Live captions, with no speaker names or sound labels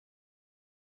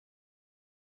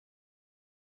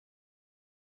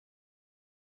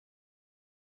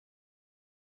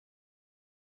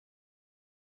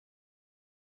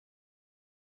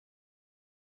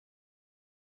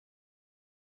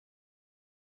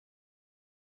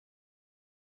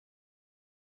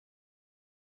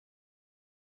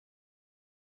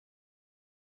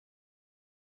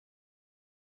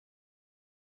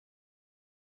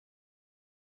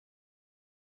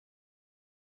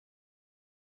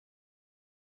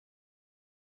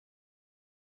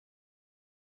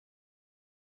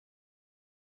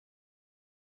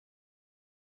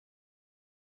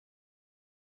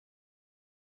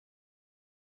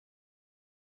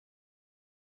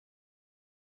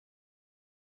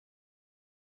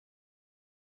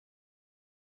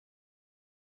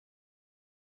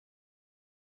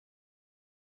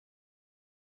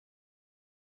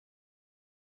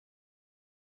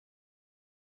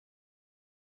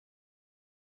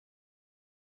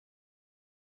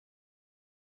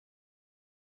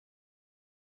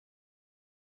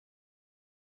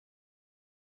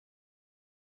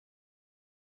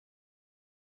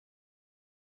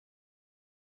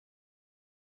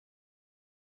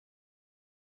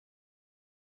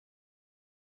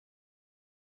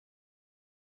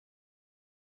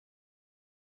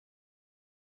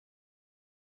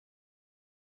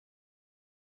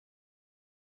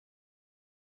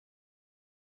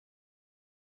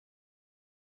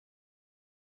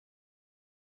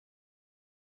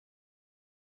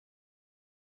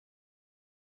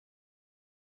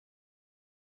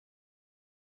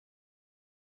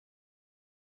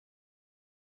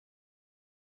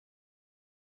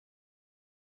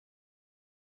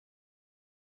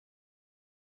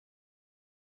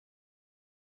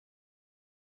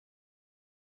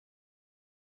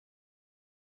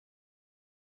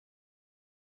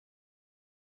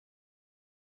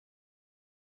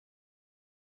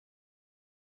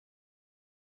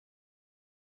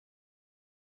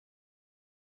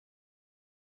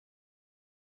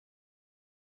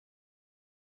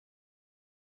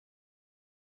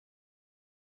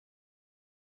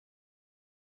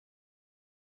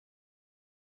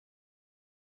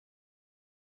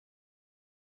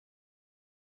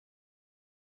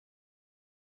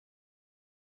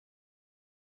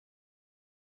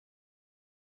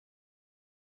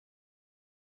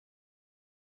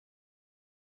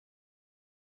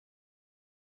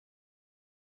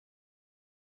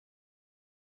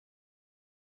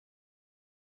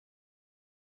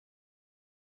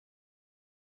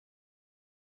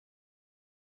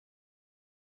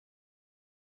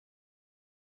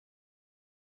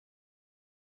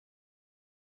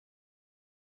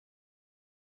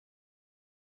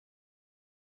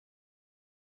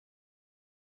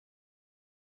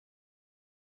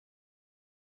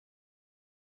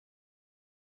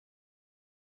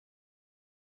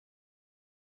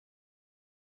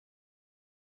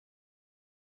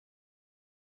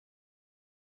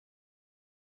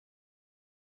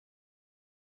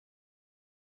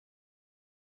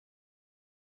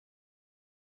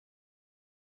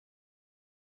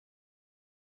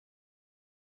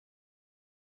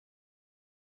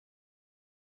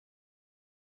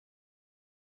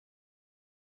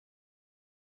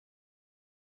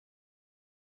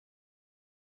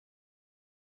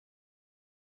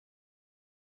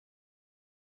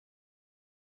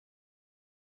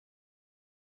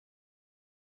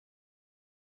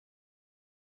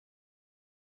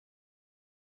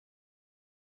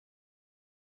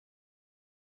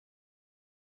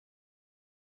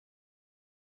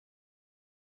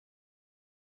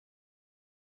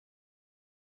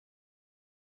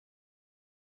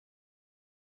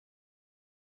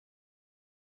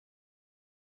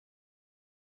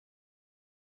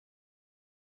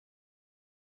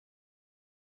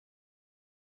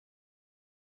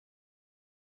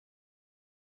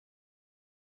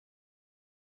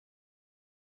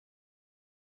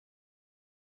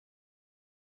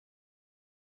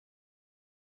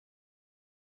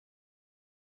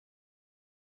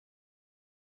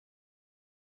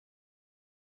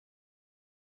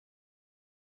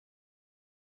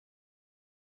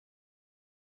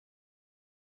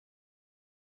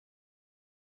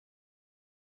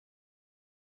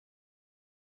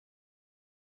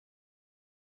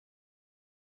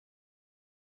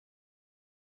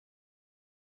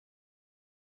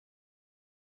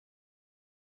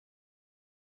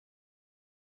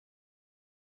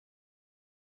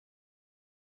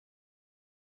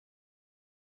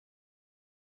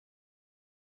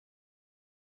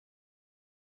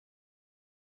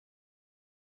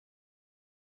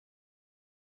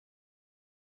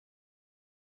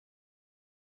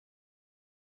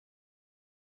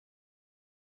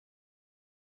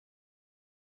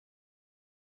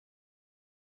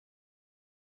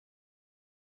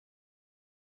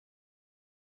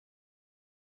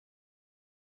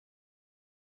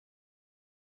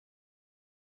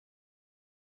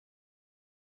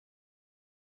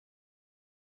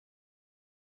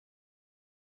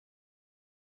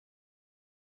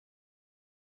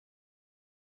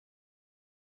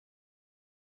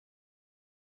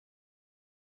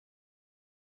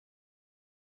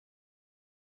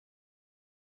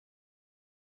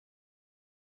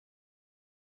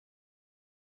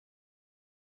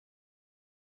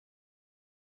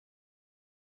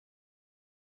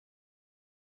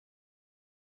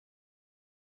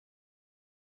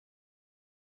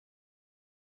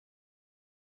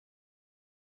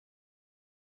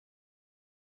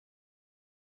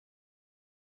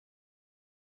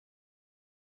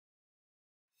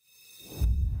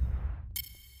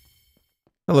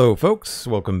Hello folks,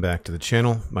 welcome back to the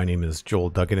channel. My name is Joel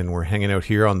Duggan and we're hanging out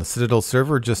here on the Citadel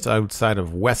server just outside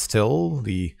of Westhill,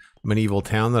 the medieval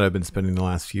town that I've been spending the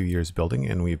last few years building,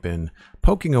 and we've been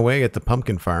poking away at the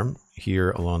pumpkin farm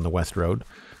here along the West Road.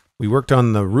 We worked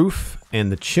on the roof and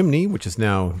the chimney, which is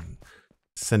now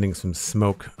sending some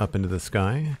smoke up into the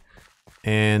sky.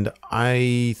 And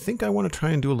I think I want to try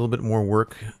and do a little bit more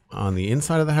work on the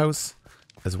inside of the house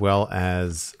as well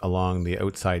as along the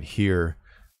outside here.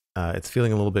 It's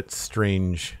feeling a little bit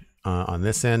strange on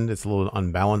this end. It's a little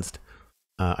unbalanced.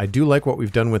 I do like what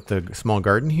we've done with the small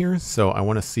garden here, so I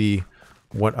want to see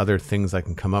what other things I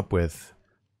can come up with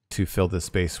to fill this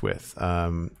space with.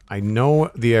 I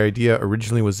know the idea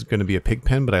originally was going to be a pig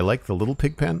pen, but I like the little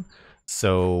pig pen,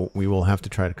 so we will have to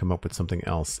try to come up with something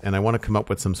else. And I want to come up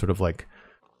with some sort of like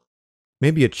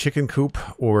maybe a chicken coop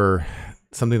or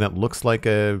something that looks like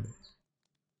a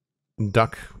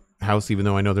duck house, even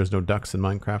though I know there's no ducks in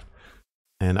Minecraft.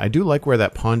 And I do like where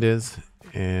that pond is,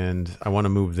 and I want to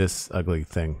move this ugly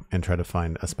thing and try to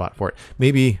find a spot for it.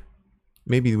 Maybe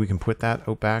we can put that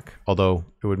out back, although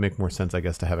it would make more sense, I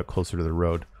guess, to have it closer to the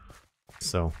road.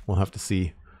 So we'll have to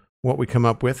see what we come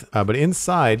up with. But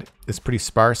inside is pretty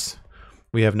sparse.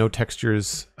 We have no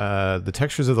textures. The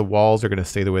textures of the walls are going to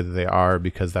stay the way that they are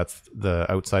because that's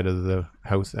the outside of the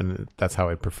house, and that's how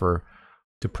I prefer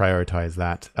to prioritize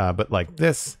that. But like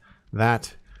this,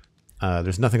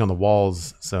 there's nothing on the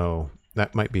walls, so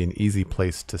that might be an easy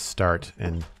place to start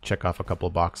and check off a couple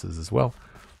of boxes as well.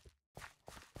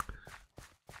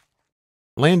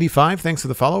 Landy5, thanks for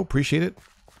the follow, appreciate it.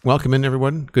 Welcome in,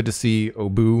 everyone. Good to see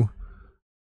Obu,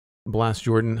 Blast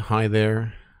Jordan, hi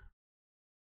there.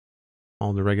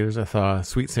 All the regulars. I thought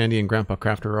SweetSandi and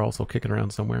GrandpaCrafter are also kicking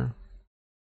around somewhere.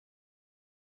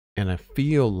 And I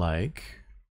feel like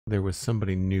there was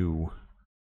somebody new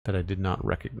that I did not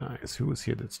recognize. Who was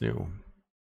here that's new?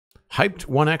 Hyped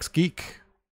 1X Geek.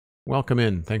 Welcome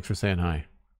in. Thanks for saying hi.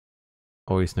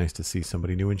 Always nice to see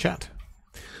somebody new in chat.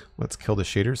 Let's kill the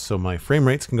shaders so my frame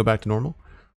rates can go back to normal.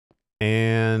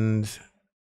 And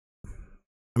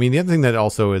I mean, the other thing that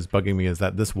also is bugging me is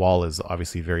that this wall is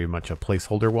obviously very much a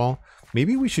placeholder wall.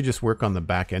 Maybe we should just work on the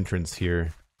back entrance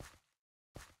here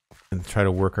and try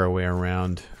to work our way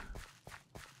around.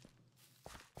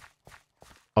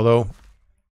 Although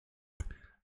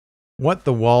what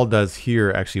the wall does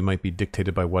here actually might be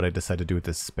dictated by what I decide to do with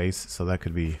this space, so that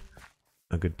could be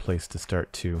a good place to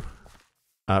start too.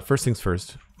 First things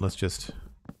first, let's just,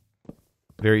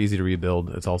 very easy to rebuild.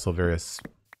 It's also very,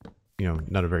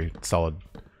 not a very solid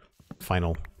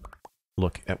final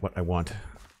look at what I want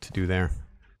to do there.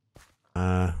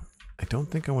 I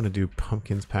don't think I want to do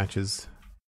pumpkins patches.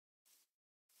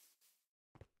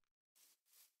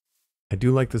 I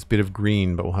do like this bit of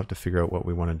green, but we'll have to figure out what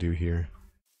we want to do here.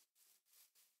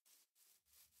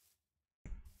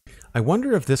 I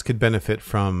wonder if this could benefit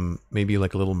from maybe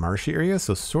like a little marshy area,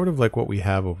 so sort of like what we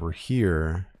have over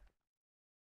here.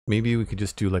 Maybe we could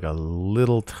just do like a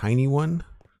little tiny one,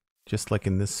 just like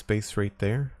in this space right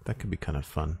there. That could be kind of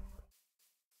fun.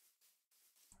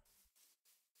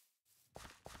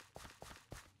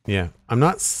 Yeah, I'm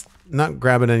not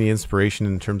grabbing any inspiration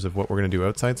in terms of what we're going to do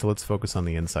outside, so let's focus on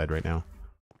the inside right now.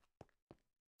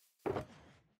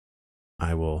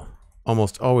 I will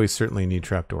almost always certainly need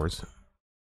trapdoors.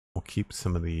 We'll keep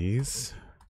some of these.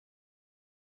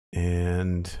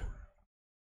 And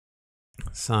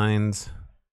signs.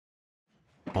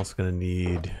 Also going to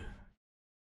need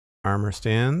armor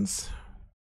stands,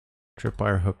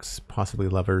 tripwire hooks, possibly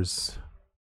levers.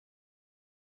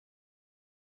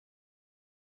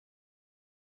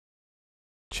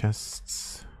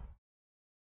 Chests.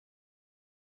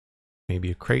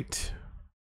 Maybe a crate.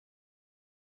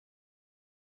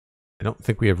 I don't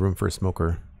think we have room for a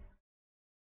smoker.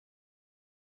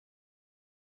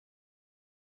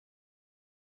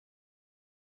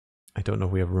 I don't know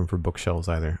if we have room for bookshelves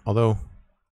either, although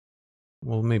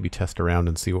we'll maybe test around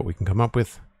and see what we can come up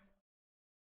with.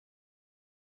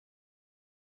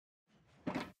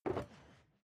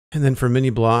 And then for mini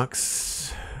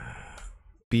blocks,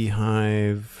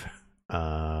 beehive,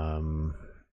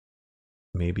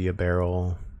 maybe a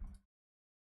barrel.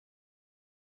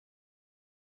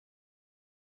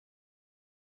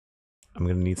 I'm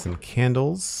going to need some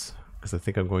candles because I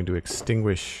think I'm going to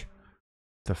extinguish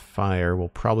the fire. We'll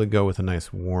probably go with a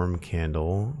nice warm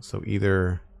candle. So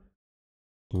either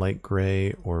light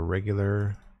gray or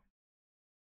regular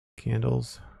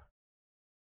candles.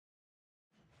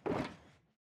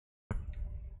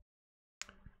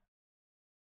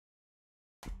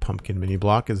 Pumpkin mini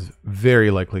block is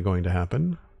very likely going to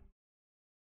happen.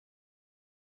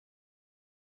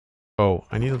 Oh,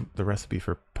 I need the recipe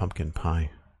for pumpkin pie.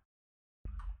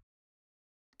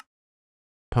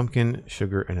 Pumpkin,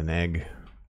 sugar, and an egg.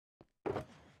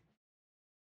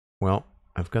 Well,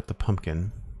 I've got the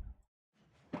pumpkin.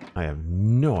 I have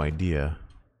no idea.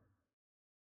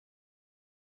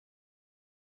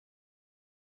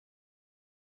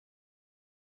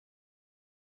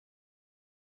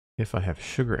 If I have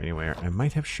sugar anywhere. I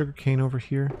might have sugar cane over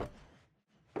here.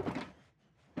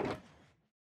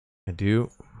 I do.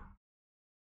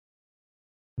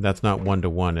 That's not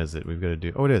 1-to-1, is it? We've got to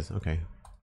do... Oh, it is. Okay.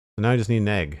 So now I just need an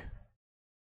egg.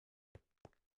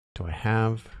 Do I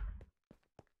have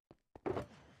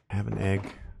an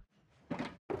egg?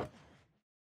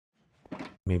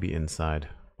 Maybe inside.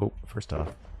 Oh, first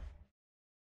off,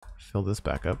 fill this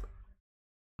back up.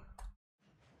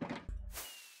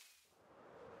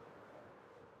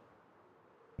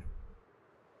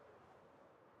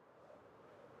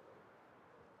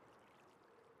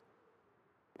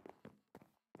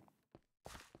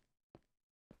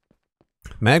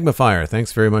 Magnifier,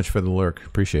 thanks very much for the lurk.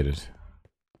 Appreciate it.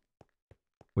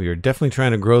 We are definitely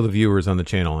trying to grow the viewers on the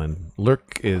channel, and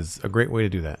lurk is a great way to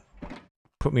do that.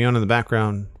 Put me on in the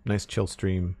background, nice chill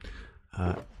stream.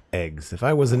 Eggs. If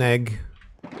I was an egg,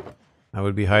 I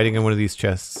would be hiding in one of these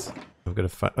chests. I've got to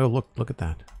find... Oh, look at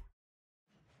that.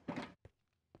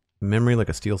 Memory like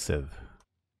a steel sieve.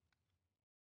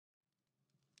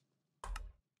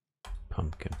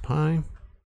 Pumpkin pie.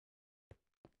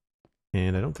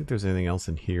 And I don't think there's anything else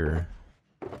in here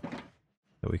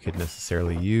that we could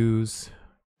necessarily use.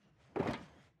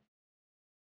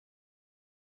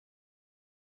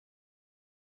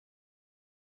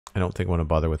 I don't think I want to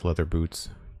bother with leather boots.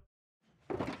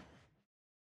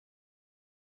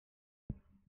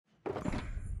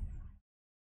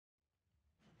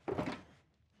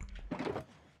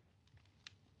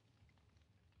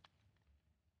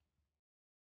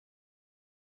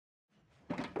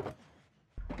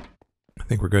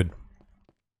 I think we're good.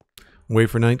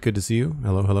 Wafer Knight, good to see you.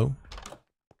 Hello, hello.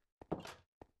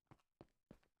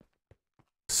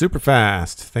 Super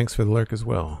fast. Thanks for the lurk as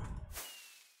well.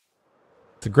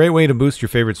 It's a great way to boost your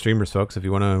favorite streamers, folks. If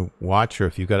you want to watch, or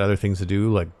if you've got other things to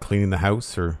do, like cleaning the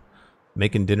house or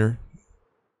making dinner,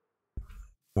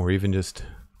 or even just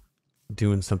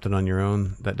doing something on your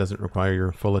own that doesn't require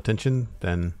your full attention,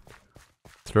 then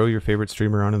throw your favorite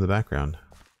streamer on in the background.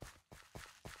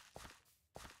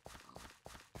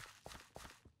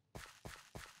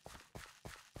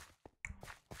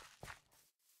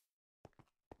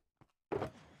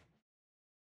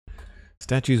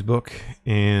 Statues book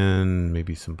and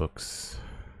maybe some books.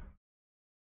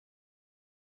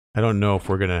 I don't know if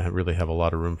we're going to really have a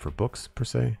lot of room for books per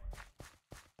se.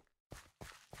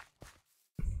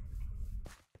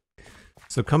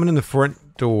 So coming in the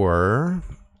front door,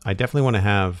 I definitely want to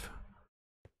have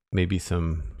maybe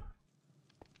some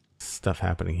stuff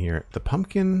happening here. The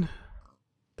pumpkin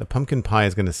pie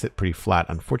is going to sit pretty flat.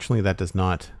 Unfortunately, that does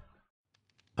not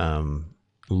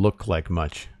look like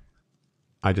much.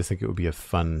 I just think it would be a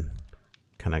fun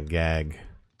kind of gag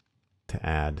to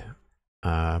add.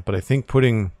 But I think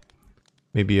putting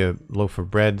maybe a loaf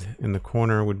of bread in the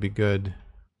corner would be good.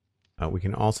 We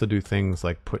can also do things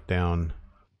like put down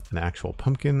an actual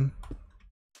pumpkin,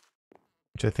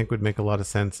 which I think would make a lot of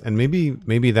sense. And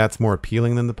maybe that's more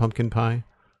appealing than the pumpkin pie.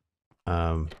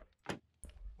 We'll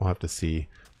have to see.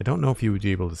 I don't know if you would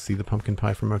be able to see the pumpkin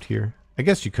pie from out here. I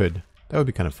guess you could. That would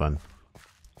be kind of fun.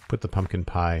 Put the pumpkin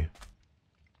pie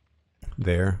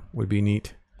there would be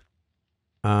neat.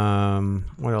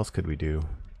 What else could we do?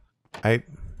 I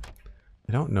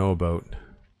don't know about...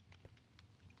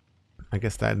 I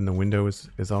guess that in the window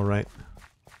is all right.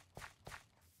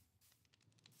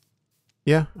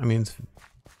 Yeah, I mean, it's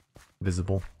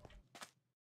visible.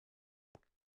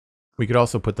 We could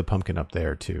also put the pumpkin up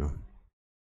there too.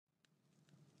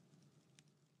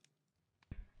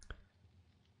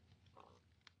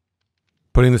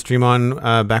 Putting the stream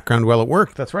on background while at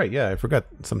work. That's right. Yeah, I forgot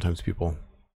sometimes people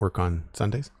work on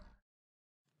Sundays.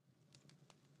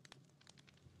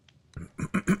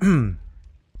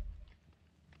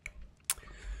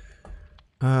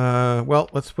 Well,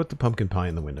 let's put the pumpkin pie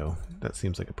in the window. That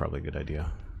seems like probably a good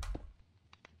idea.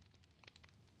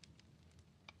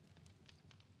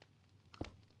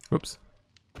 Whoops.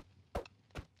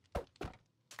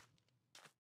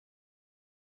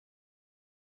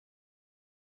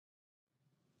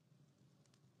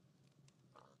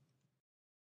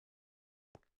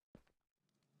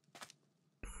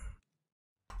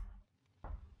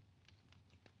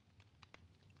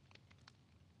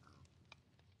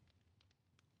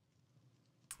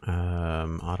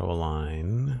 Auto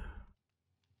align.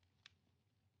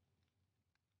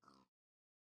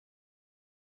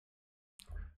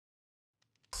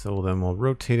 So then we'll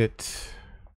rotate it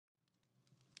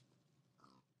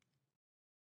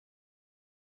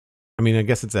I mean, I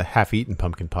guess it's a half-eaten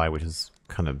pumpkin pie, which is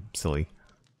kind of silly.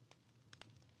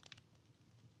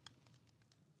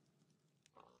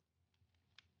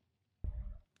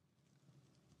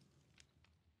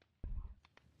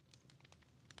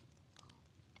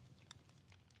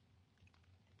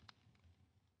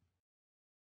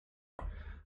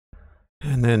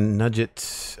 And then nudge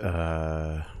it,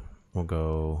 we'll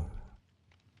go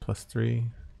 +3.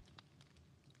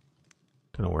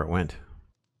 Don't know where it went.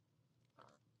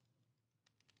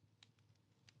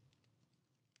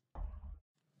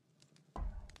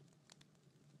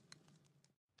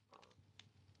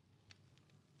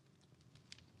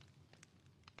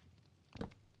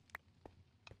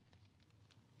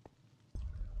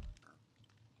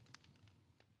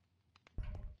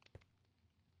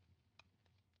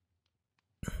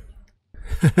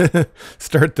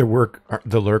 Start the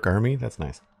lurk army. That's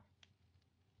nice.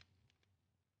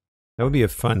 That would be a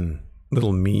fun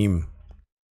little meme.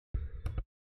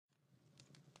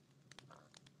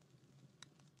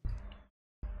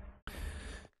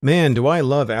 Man, do I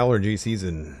love allergy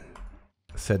season,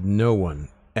 said no one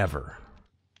ever.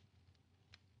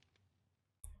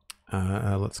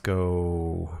 Let's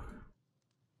go.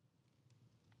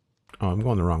 Oh, I'm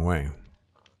going the wrong way.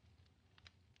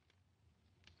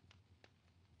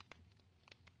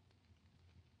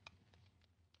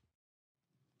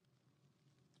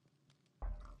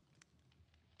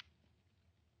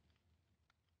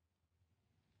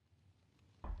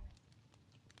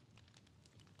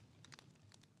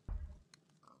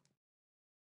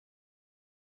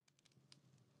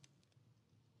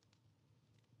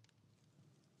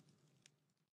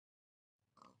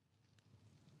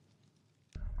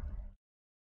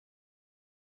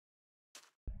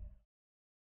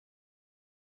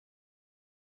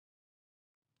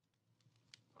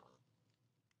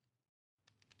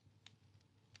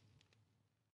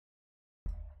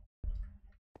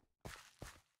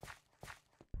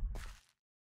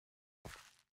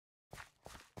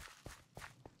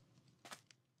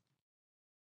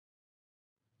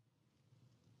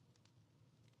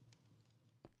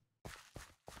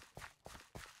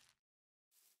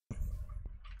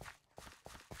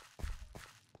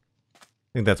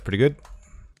 I think that's pretty good.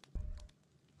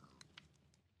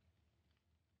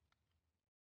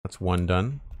 That's one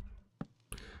done.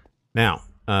 Now,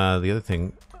 the other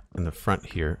thing in the front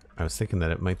here, I was thinking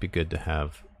that it might be good to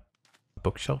have a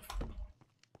bookshelf.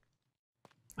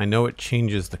 I know it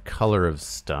changes the color of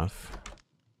stuff.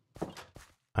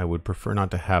 I would prefer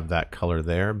not to have that color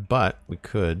there, but we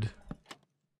could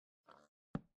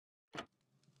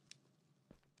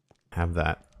have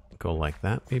that go like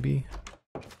that, maybe.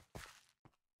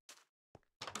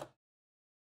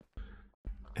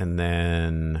 And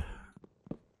then,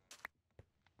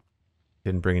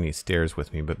 didn't bring any stairs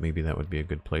with me, but maybe that would be a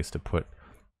good place to put.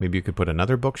 Maybe you could put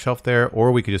another bookshelf there,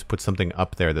 or we could just put something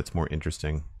up there that's more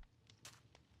interesting.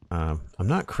 I'm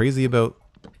not crazy about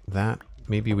that.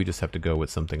 Maybe we just have to go with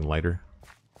something lighter.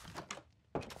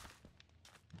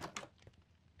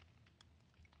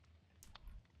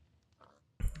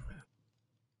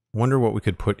 Wonder what we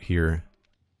could put here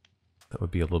that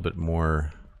would be a little bit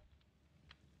more,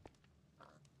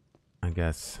 I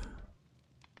guess,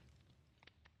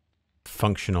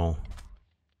 functional.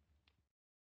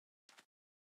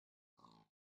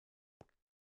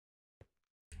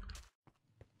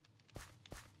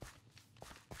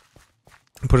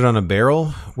 Put it on a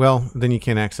barrel? Well, then you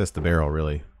can't access the barrel,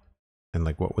 really. And,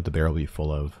 like, what would the barrel be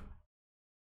full of?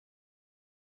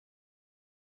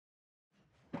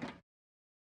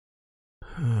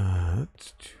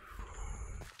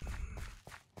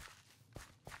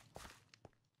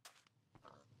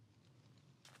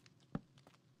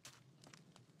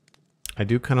 I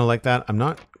do kind of like that. I'm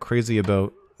not crazy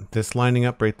about this lining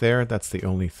up right there. That's the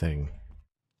only thing.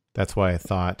 That's why I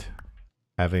thought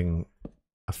having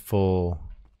a full...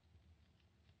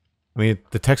 I mean,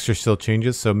 the texture still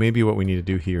changes, so maybe what we need to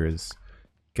do here is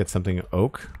get something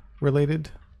oak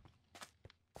related.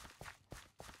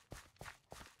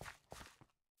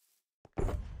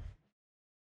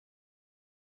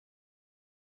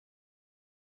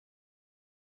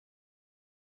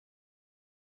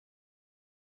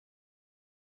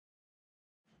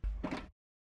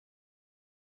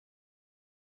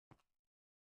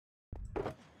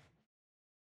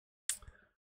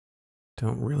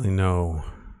 Don't really know.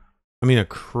 I mean, a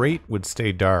crate would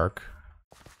stay dark,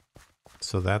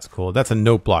 so that's cool. That's a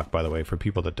note block, by the way, for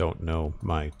people that don't know.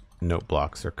 My note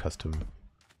blocks are custom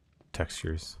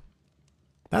textures.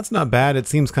 That's not bad. It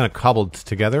seems kind of cobbled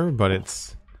together, but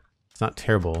it's not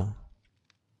terrible.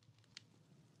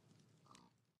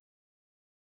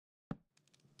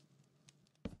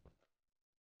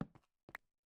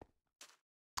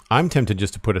 I'm tempted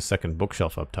just to put a second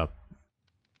bookshelf up top.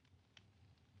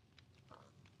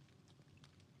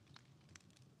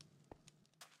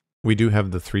 We do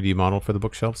have the 3D model for the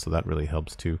bookshelf, so that really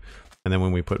helps too. And then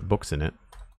when we put books in it,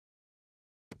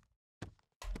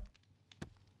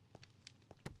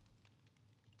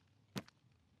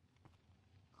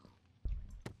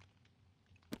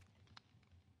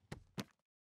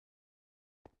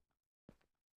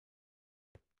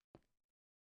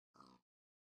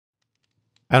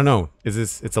 I don't know.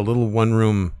 It's a little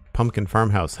one-room pumpkin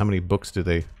farmhouse. How many books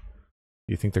do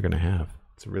you think they're going to have?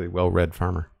 It's a really well-read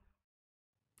farmer.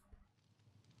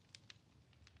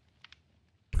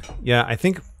 Yeah, I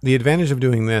think the advantage of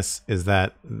doing this is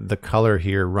that the color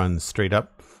here runs straight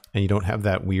up and you don't have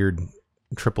that weird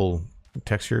triple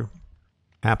texture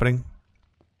happening.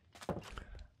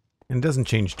 And it doesn't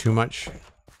change too much.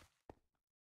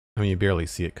 I mean, you barely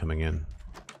see it coming in.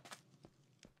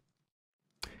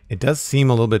 It does seem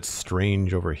a little bit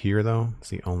strange over here, though. It's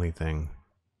the only thing.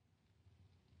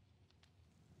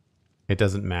 It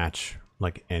doesn't match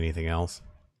like anything else.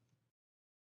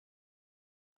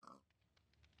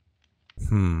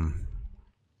 I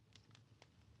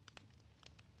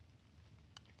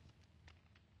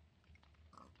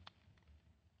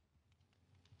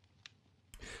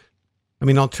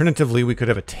mean, alternatively, we could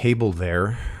have a table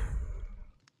there.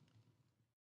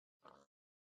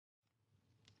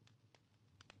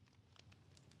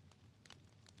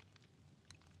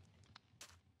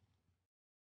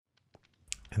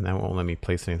 And that won't let me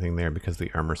place anything there because of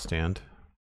the armor stand.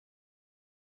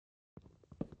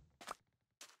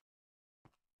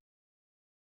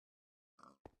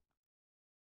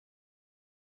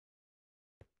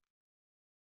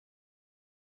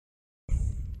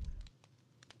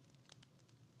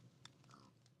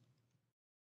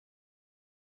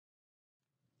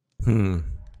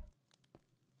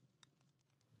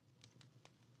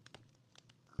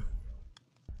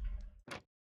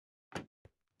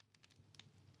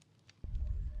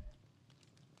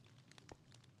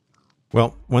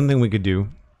 Well, one thing we could do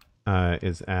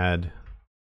is add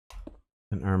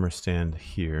an armor stand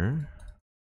here.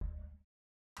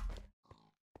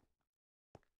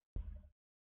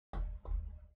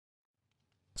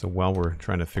 So while we're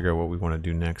trying to figure out what we want to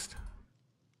do next.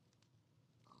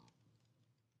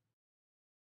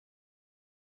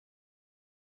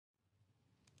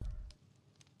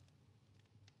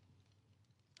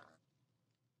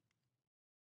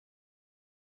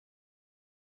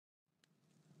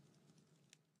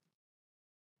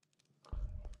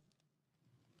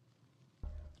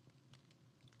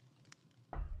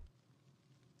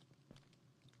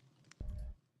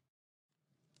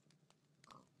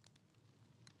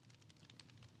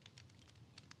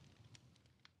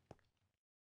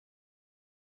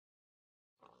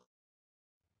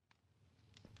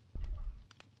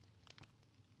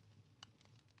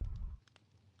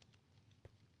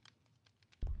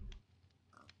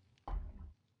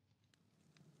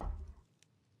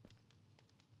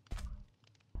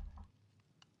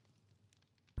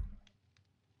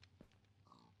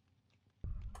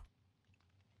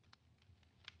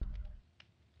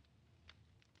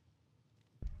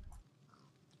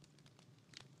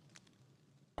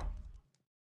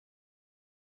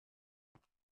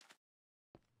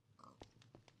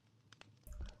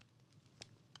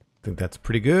 I think that's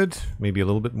pretty good. Maybe a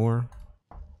little bit more.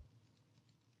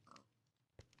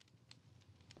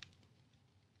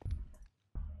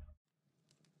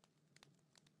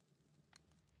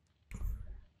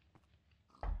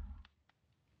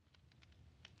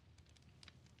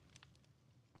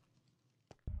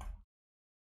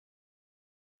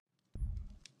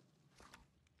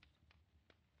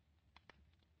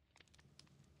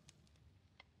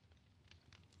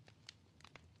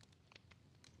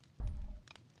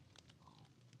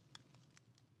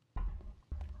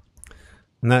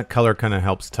 And that color kind of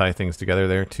helps tie things together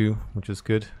there too, which is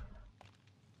good.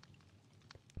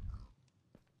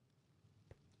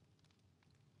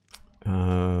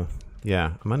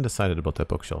 Yeah, I'm undecided about that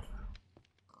bookshelf.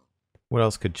 What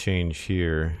else could change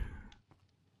here?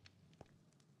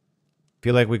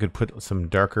 Feel like we could put some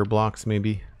darker blocks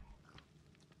maybe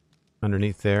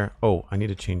underneath there. Oh, I need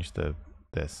to change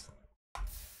this.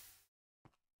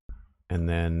 And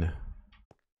then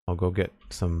I'll go get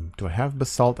some... Do I have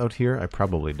basalt out here? I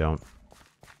probably don't.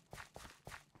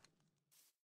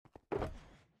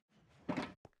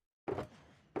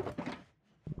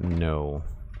 No.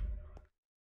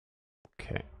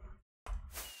 Okay.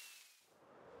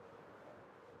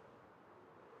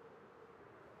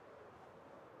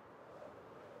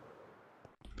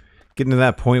 Getting to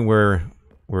that point where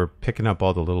we're picking up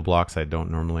all the little blocks I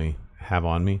don't normally have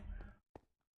on me.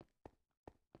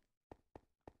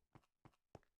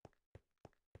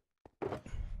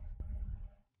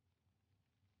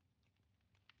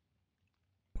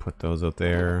 Put those out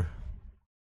there.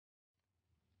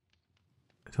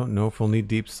 I don't know if we'll need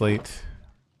deep slate.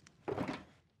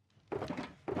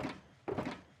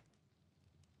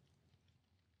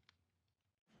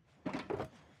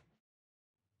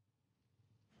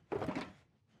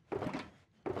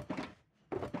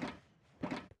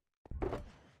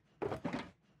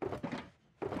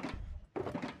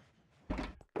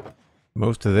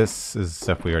 Most of this is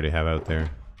stuff we already have out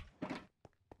there.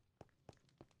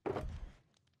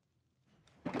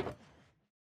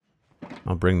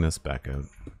 I'll bring this back out.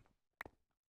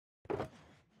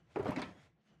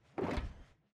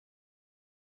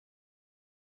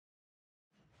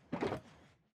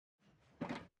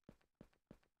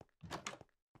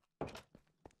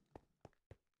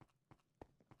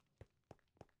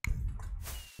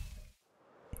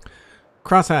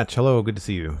 Crosshatch, hello, good to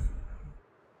see you.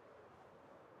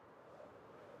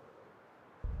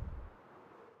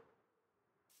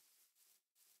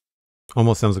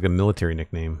 Almost sounds like a military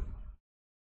nickname.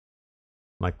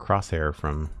 Like Crosshair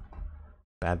from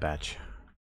Bad Batch.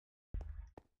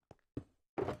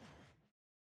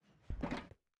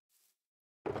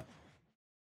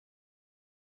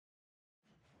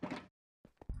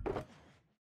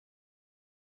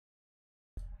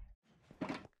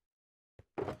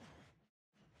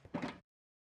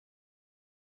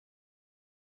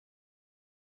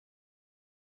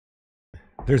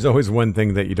 There's always one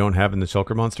thing that you don't have in the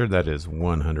Shulker monster. That is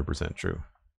 100% true.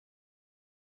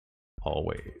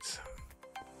 Always.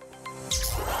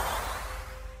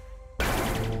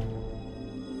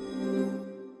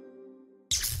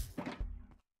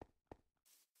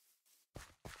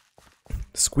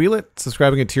 Squeal It,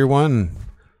 subscribing at tier 1.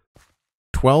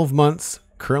 12 months,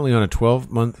 currently on a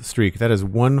 12-month streak. That is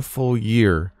 1 full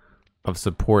year of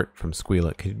support from Squeal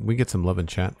It. Can we get some love in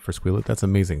chat for Squeal It? That's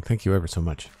amazing. Thank you ever so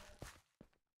much.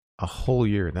 A whole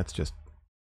year, that's just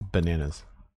bananas.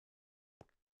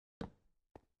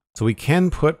 So we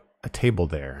can put a table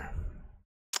there.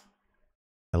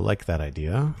 I like that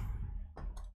idea.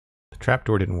 The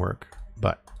trapdoor didn't work,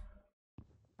 but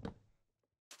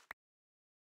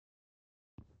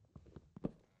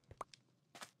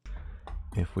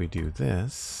if we do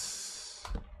this,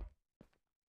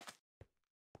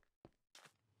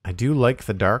 I do like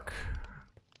the dark.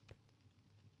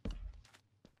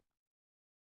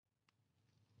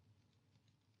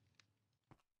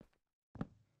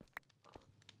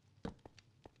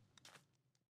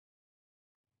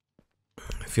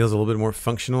 It feels a little bit more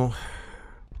functional.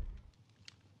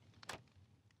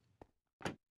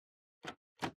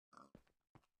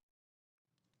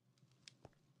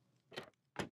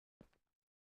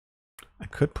 I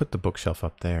could put the bookshelf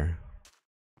up there.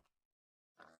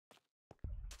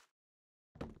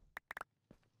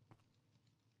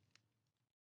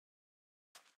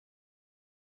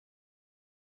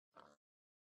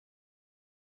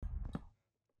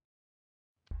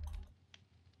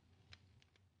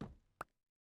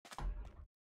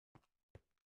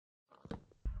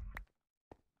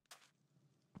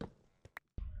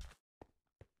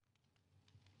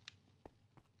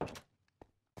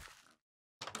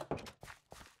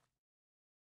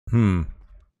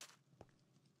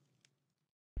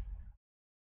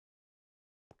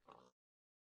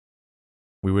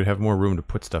 We would have more room to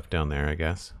put stuff down there, I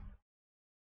guess.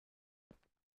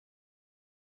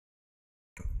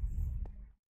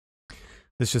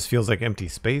 This just feels like empty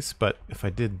space, but if I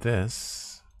did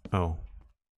this... Oh,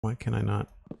 why can I not?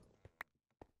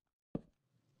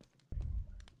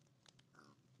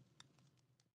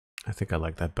 I think I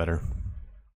like that better.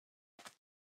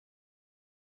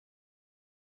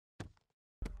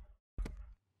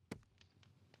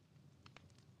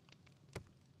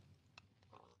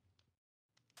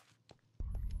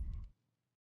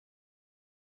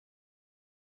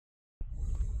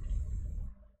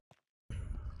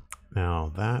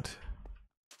 Now that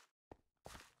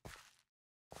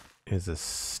is a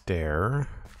stair.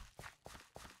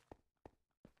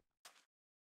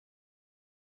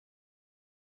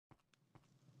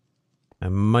 I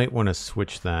might want to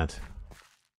switch that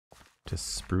to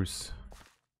spruce.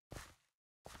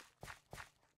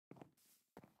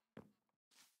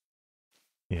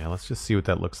 Yeah, let's just see what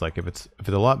that looks like. If it's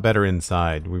a lot better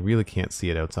inside, we really can't see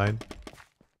it outside.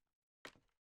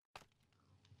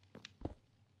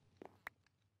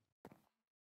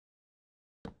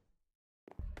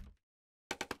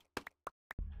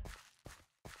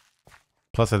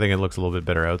 Plus, I think it looks a little bit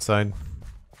better outside.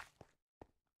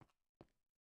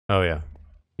 Oh yeah.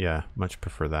 Yeah, much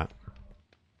prefer that.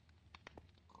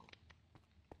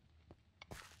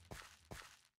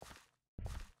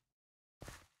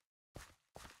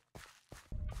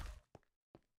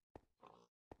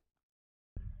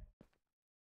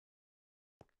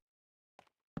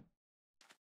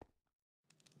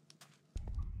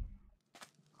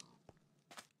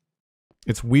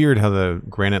 It's weird how the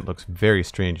granite looks very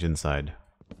strange inside.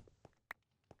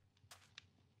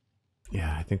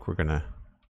 Yeah, I think we're gonna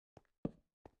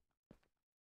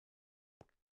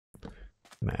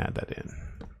add that in.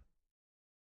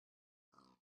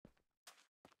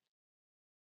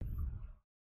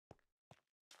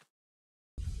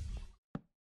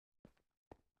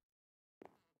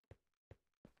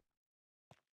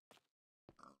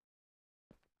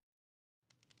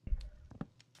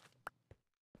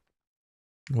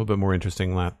 A little bit more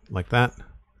interesting like that.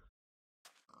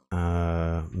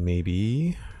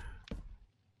 Maybe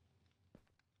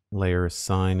layer a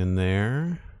sign in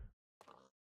there.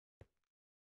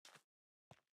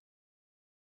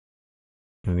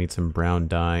 I need some brown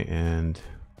dye and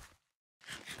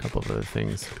a couple of other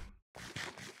things.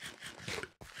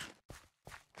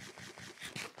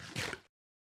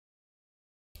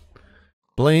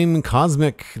 Blame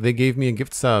Cosmic. They gave me a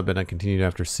gift sub, and I continued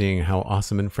after seeing how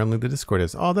awesome and friendly the Discord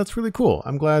is. Oh, that's really cool.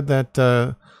 I'm glad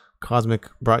that Cosmic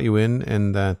brought you in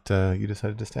and that you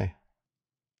decided to stay.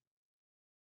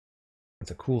 It's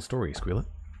a cool story, Squealet.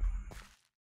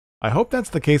 I hope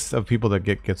that's the case of people that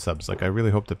get gift subs. Like, I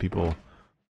really hope that people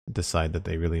decide that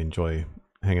they really enjoy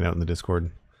hanging out in the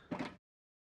Discord.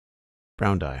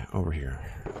 Brown dye over here.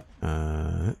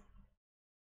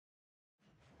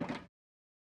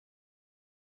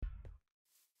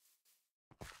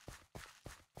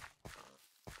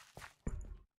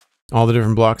 All the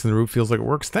different blocks in the roof feels like it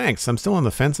works. Thanks. I'm still on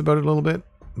the fence about it a little bit,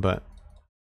 but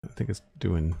I think it's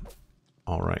doing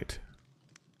all right.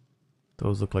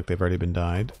 Those look like they've already been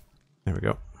dyed. There we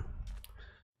go.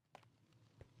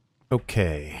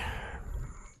 Okay.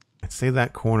 I'd say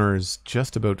that corner is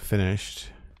just about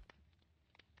finished.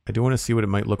 I do want to see what it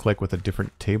might look like with a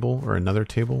different table or another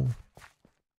table.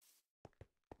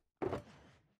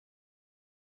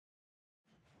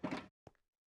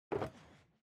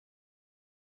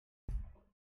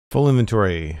 Full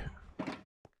inventory.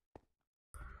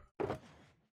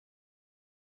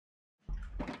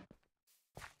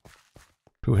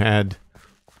 Who had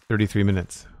 33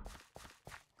 minutes?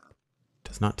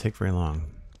 Does not take very long.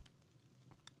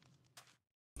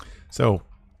 So,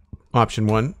 option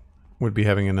one would be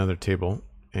having another table,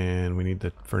 and we need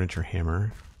the furniture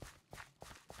hammer.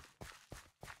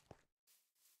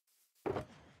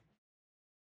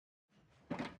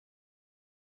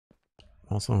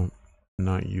 Also,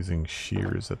 not using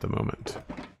shears at the moment.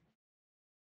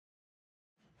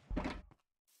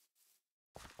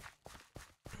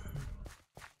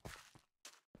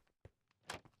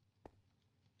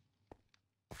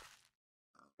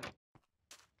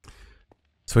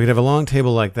 So we could have a long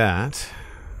table like that,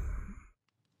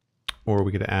 or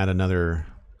we could add another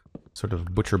sort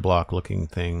of butcher block looking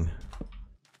thing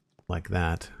like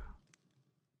that.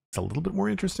 It's a little bit more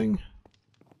interesting.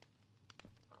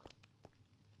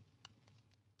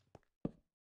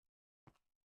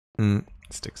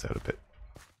 Sticks out a bit.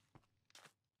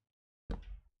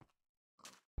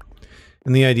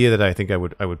 And the idea that I think I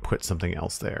would put something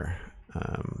else there.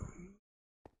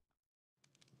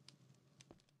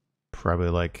 Probably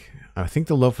like, I think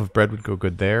the loaf of bread would go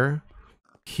good there.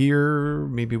 Here,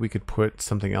 maybe we could put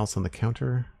something else on the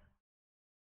counter.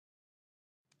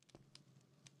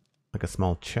 Like a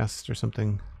small chest or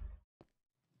something.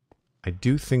 I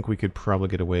do think we could probably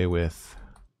get away with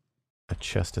a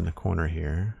chest in the corner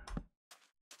here.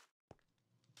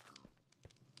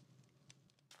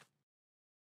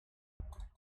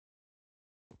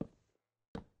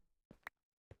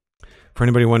 For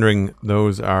anybody wondering,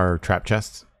 those are trap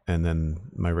chests, and then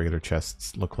my regular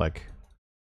chests look like,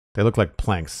 they look like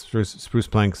planks, spruce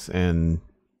planks and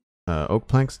oak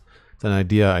planks. It's an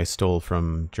idea I stole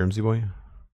from Germsy Boy.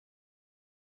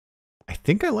 I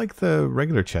think I like the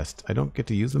regular chest. I don't get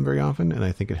to use them very often, and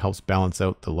I think it helps balance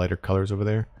out the lighter colors over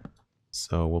there.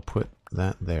 So we'll put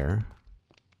that there.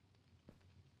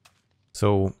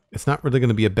 So it's not really going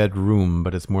to be a bedroom,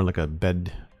 but it's more like a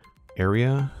bed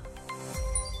area.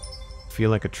 Feel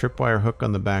like a tripwire hook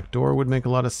on the back door would make a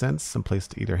lot of sense. Some place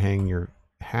to either hang your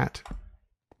hat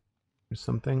or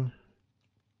something.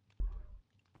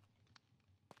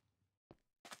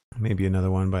 Maybe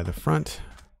another one by the front.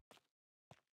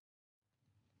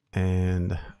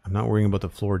 And I'm not worrying about the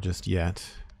floor just yet.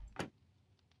 Do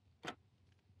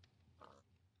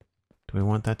we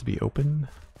want that to be open?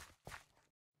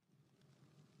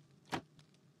 I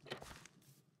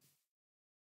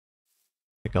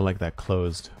think I like that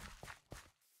closed.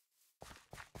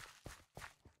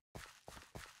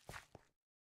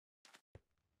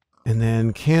 And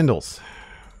then candles.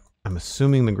 I'm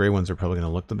assuming the gray ones are probably going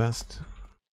to look the best.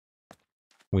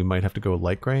 We might have to go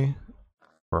light gray.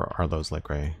 Or are those light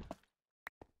gray?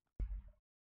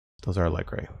 Those are light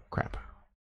gray. Crap.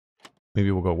 Maybe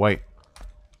we'll go white.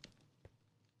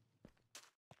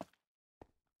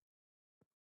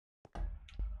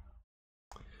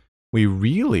 We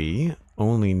really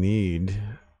only need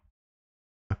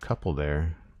a couple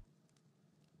there.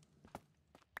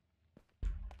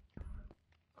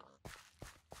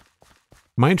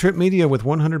 MindTripMedia with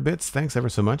 100 bits. Thanks ever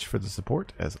so much for the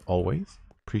support, as always.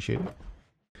 Appreciate it.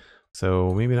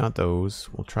 So maybe not those.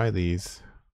 We'll try these.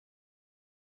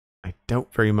 I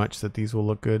doubt very much that these will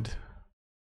look good.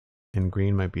 And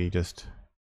green might be just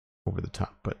over the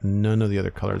top, but none of the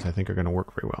other colors I think are going to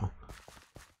work very well.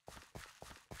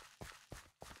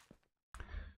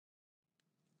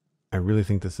 I really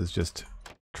think this is just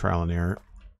trial and error.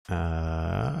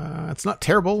 It's not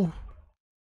terrible.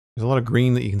 There's a lot of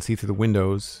green that you can see through the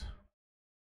windows.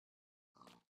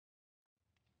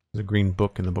 There's a green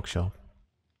book in the bookshelf.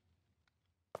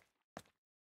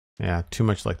 Yeah, too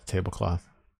much like the tablecloth.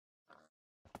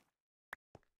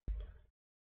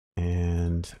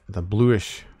 And the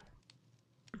bluish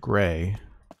gray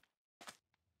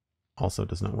also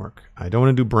does not work. I don't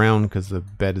want to do brown because the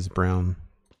bed is brown.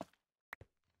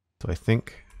 So I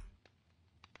think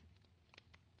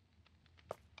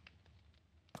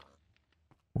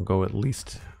we'll go at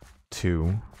least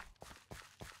 2.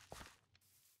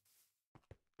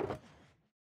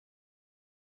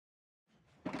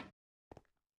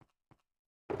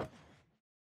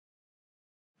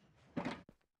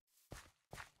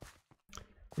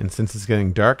 And since it's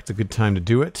getting dark, it's a good time to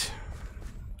do it.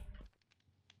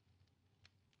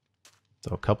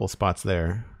 So a couple spots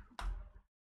there.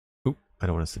 Oop, I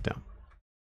don't want to sit down.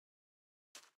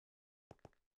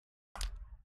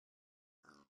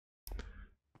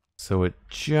 So it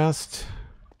just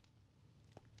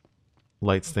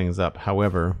lights things up.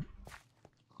 However,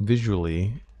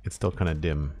 visually, it's still kind of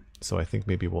dim. So I think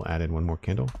maybe we'll add in one more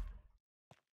candle.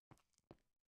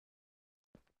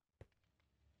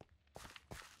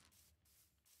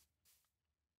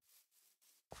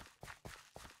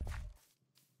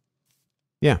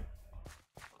 Yeah,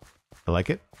 I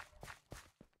like it.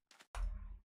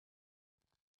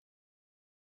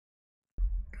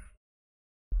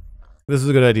 This is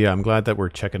a good idea. I'm glad that we're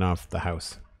checking off the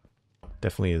house.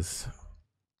 Definitely is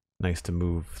nice to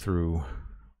move through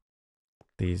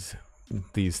these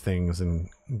things and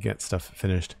get stuff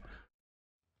finished.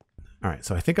 All right,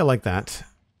 so I think I like that.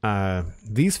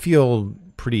 These feel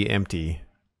pretty empty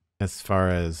as far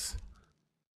as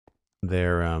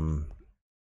their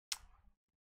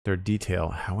detail.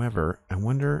 However, I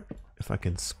wonder if I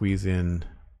can squeeze in.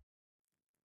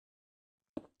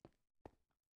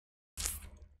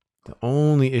 The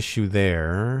only issue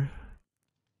there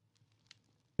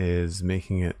is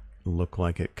making it look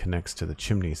like it connects to the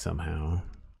chimney somehow.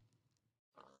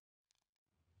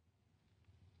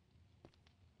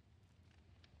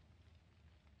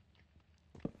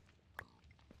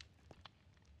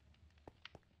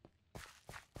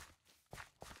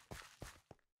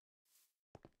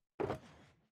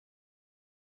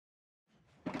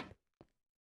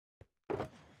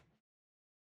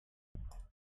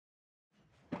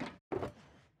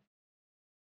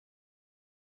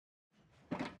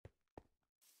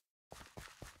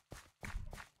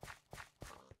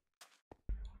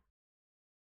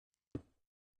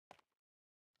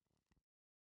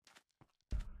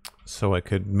 So I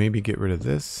could maybe get rid of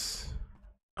this.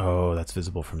 Oh, that's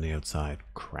visible from the outside.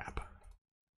 Crap.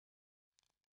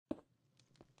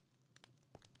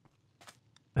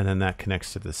 And then that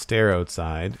connects to the stair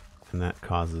outside, and that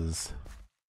causes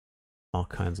all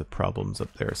kinds of problems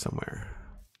up there somewhere.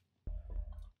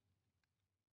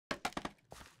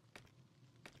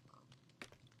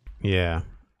 Yeah,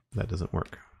 that doesn't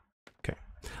work. Okay.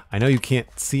 I know you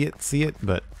can't see it,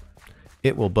 but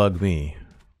it will bug me.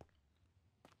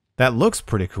 That looks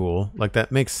pretty cool. Like,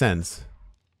 that makes sense,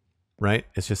 right?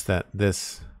 It's just that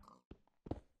this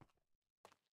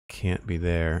can't be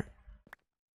there.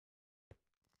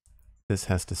 This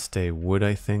has to stay wood,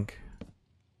 I think.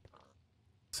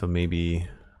 So maybe,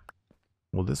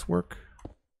 will this work?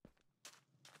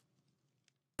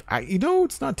 You know,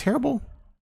 it's not terrible.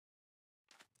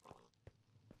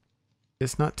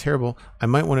 It's not terrible. I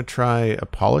might want to try a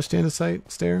polished andesite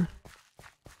stair.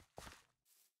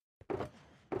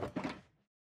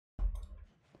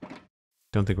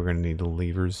 Don't think we're going to need the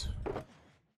levers.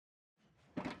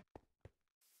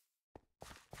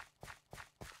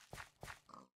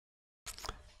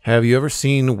 Have you ever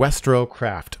seen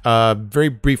WestroCraft? Very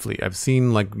briefly. I've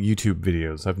seen like YouTube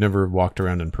videos. I've never walked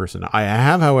around in person. I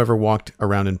have, however, walked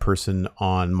around in person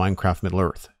on Minecraft Middle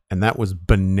Earth, and that was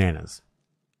bananas.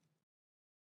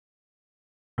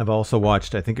 I've also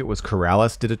watched, I think it was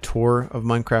Corrales did a tour of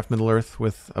Minecraft Middle-earth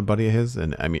with a buddy of his,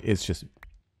 and I mean, it's just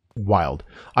wild.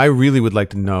 I really would like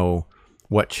to know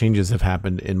what changes have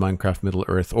happened in Minecraft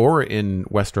Middle-earth or in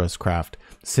Westeros Craft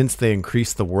since they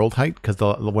increased the world height, because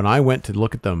when I went to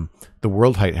look at them, the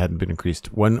world height hadn't been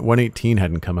increased. 118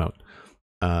 hadn't come out.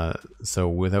 So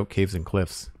without caves and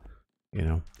cliffs, you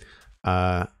know.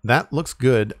 That looks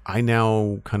good. I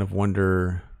now kind of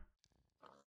wonder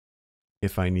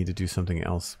if I need to do something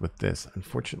else with this.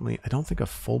 Unfortunately, I don't think a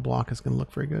full block is going to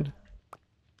look very good.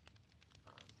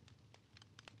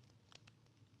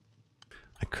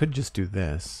 I could just do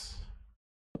this.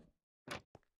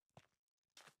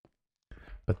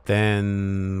 But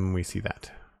then we see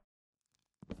that.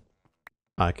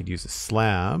 I could use a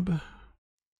slab.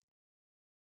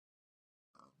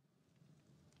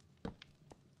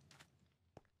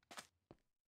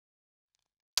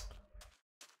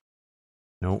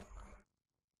 Nope.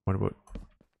 What about...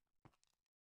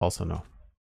 Also no.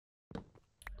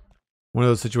 One of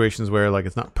those situations where like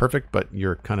it's not perfect, but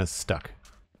you're kind of stuck.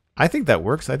 I think that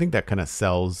works. I think that kind of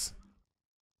sells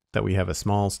that we have a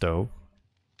small stove.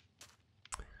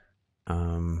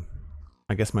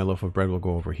 I guess my loaf of bread will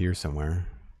go over here somewhere.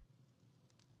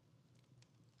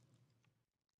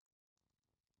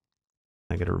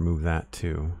 I gotta remove that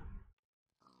too.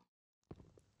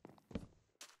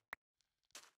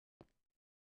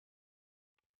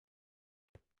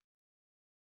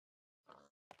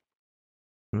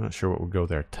 I'm not sure what would go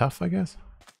there. Tough, I guess?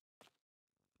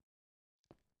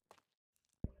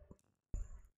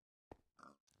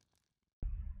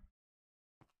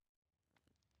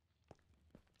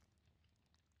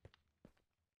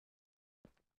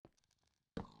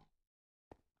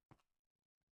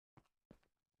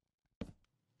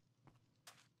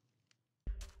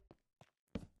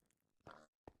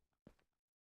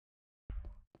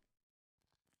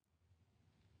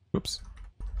 Whoops.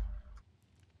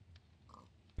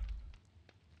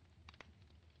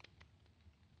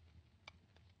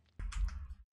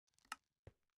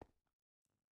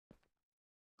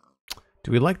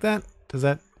 Do we like that? Is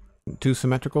that too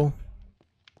symmetrical?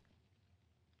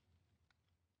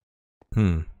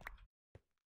 I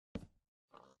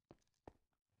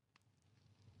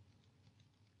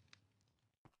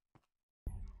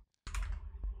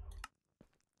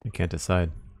can't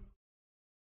decide.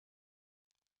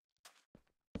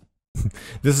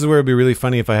 This is where it'd be really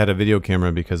funny if I had a video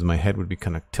camera because my head would be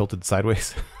kind of tilted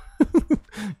sideways.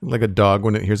 Like a dog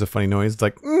when it hears a funny noise. It's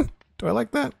like, do I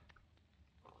like that?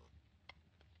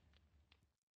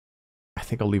 I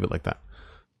think I'll leave it like that.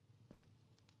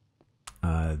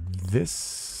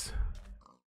 This...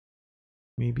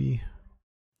 maybe...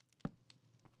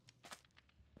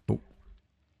 Oh.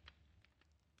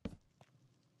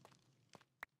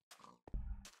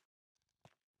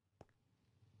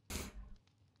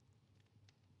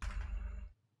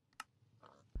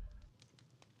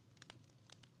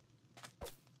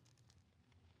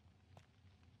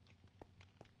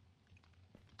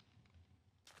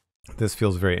 This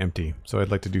feels very empty, so I'd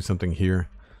like to do something here.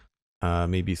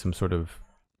 Maybe some sort of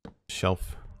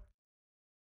shelf.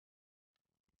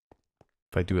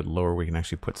 If I do it lower, we can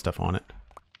actually put stuff on it.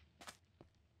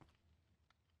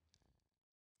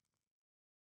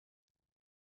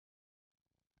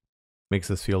 Makes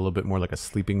this feel a little bit more like a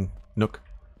sleeping nook.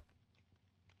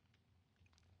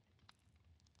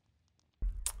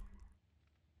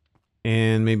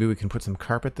 And maybe we can put some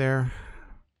carpet there.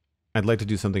 I'd like to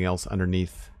do something else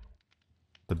underneath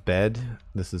the bed.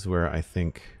 This is where I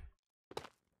think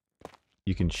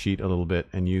you can cheat a little bit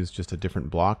and use just a different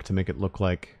block to make it look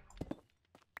like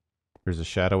there's a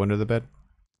shadow under the bed.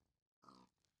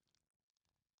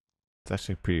 It's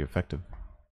actually pretty effective.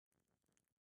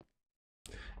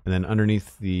 And then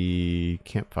underneath the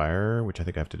campfire, which I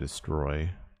think I have to destroy,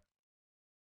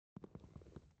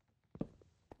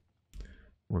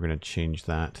 we're going to change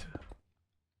that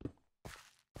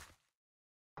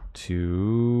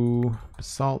to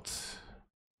basalt.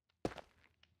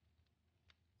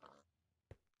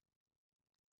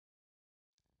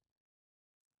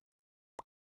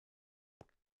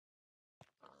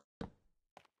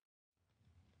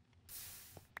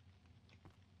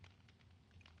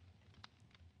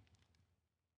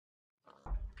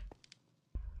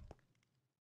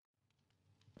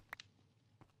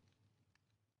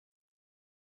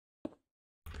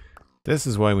 This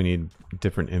is why we need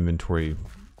different inventory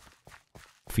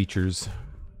features.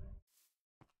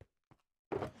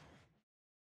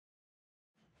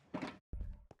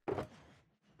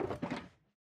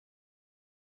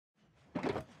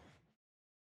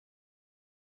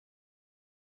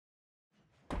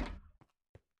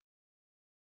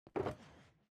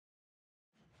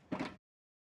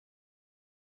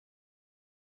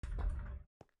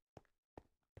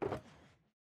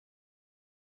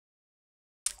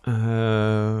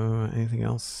 Anything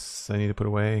else I need to put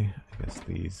away? I guess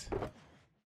these.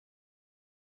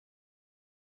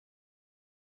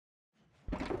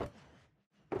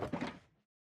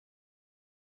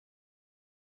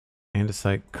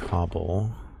 Andesite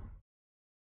cobble.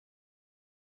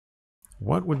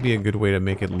 What would be a good way to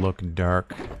make it look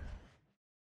dark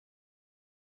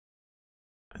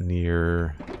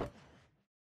near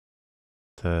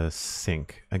the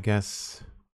sink? I guess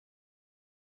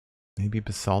maybe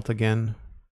basalt again.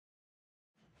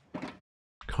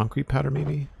 Concrete powder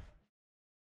maybe?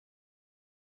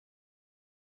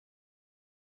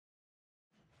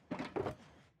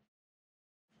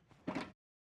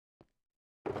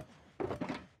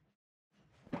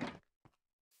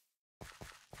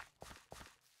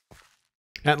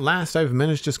 At last, I've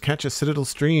managed to catch a Citadel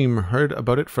stream. Heard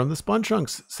about it from the Spawn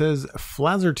Chunks, says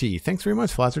Flazerty. Thanks very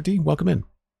much, Flazerty. Welcome in.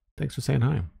 Thanks for saying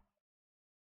hi.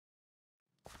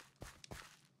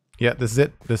 Yeah, this is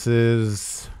it. This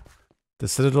is the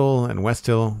Citadel and West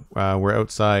Hill. We're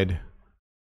outside.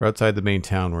 We're outside the main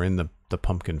town. We're in the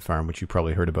pumpkin farm, which you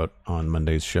probably heard about on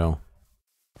Monday's show.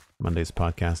 Monday's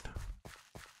podcast.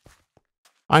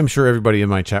 I'm sure everybody in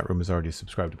my chat room has already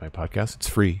subscribed to my podcast. It's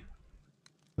free.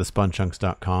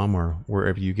 TheSpawnChunks.com or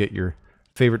wherever you get your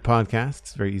favorite podcasts.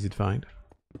 It's very easy to find.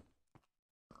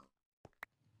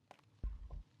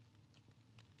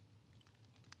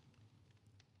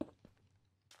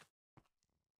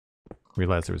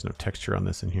 Realized there was no texture on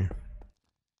this in here.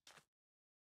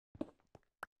 I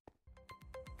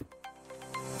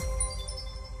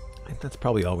think that's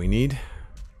probably all we need.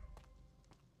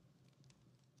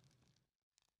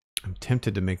 I'm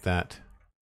tempted to make that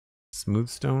smooth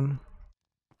stone.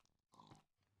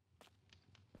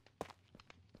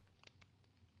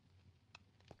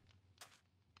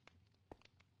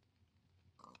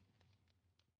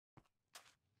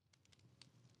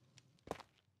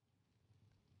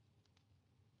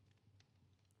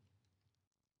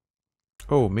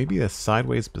 Oh, maybe a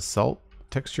sideways basalt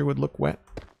texture would look wet.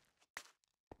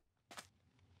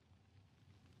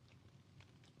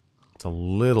 It's a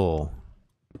little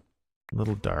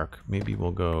dark. Maybe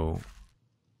we'll go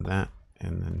that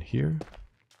and then here.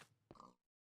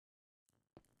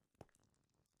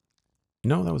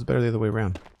 No, that was better the other way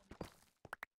around.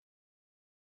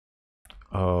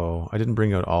 Oh, I didn't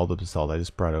bring out all the basalt. I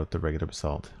just brought out the regular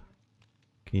basalt.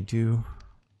 Can you do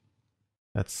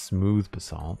that smooth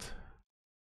basalt?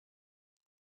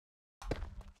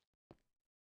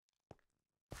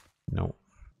 No.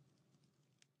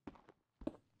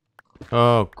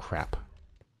 Oh, crap.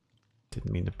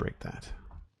 Didn't mean to break that.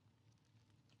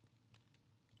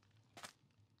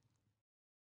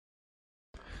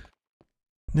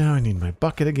 Now I need my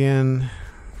bucket again.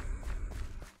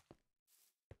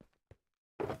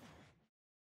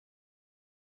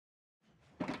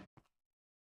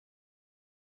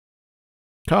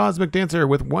 Cosmic Dancer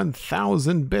with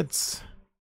 1,000 bits.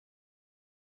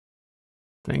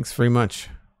 Thanks very much.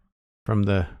 From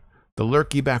the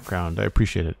lurky background. I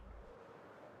appreciate it.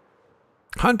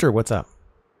 Hunter, what's up?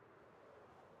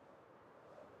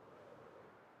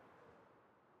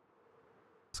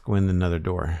 Let's go in another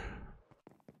door.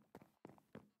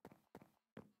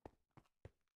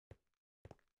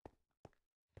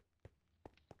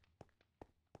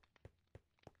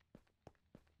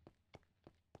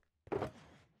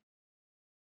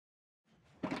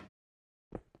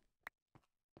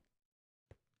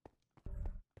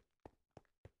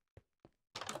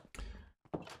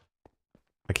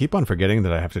 I keep on forgetting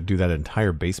that I have to do that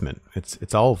entire basement.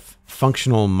 It's all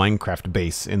functional Minecraft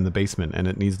base in the basement, and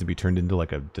it needs to be turned into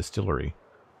like a distillery.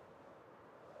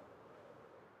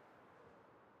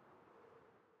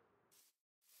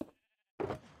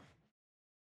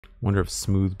 Wonder if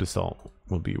smooth basalt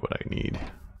will be what I need.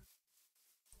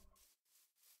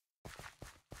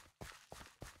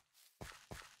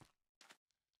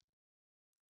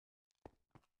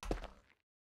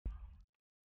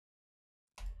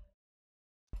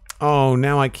 Oh,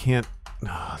 now I can't.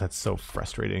 Oh, that's so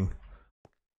frustrating.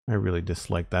 I really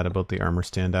dislike that about the armor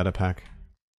stand data pack.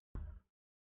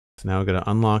 So now I've got to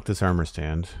unlock this armor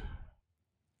stand.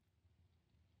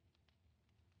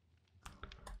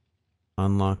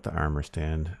 Unlock the armor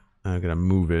stand. I'm going to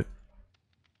move it.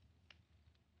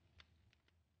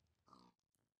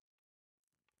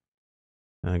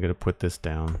 And I'm going to put this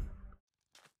down.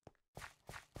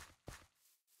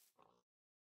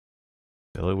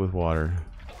 Fill it with water.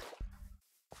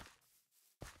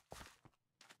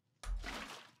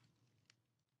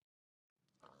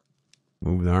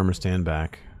 Move the armor stand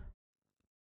back.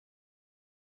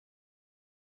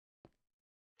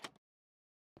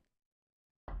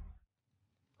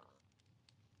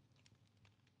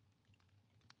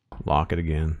 Lock it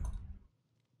again.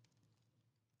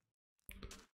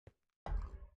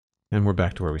 And we're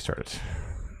back to where we started.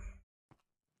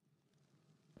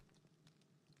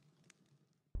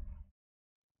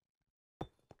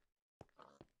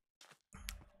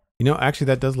 You know, actually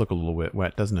that does look a little bit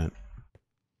wet, doesn't it?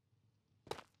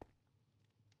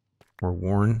 Or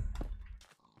worn.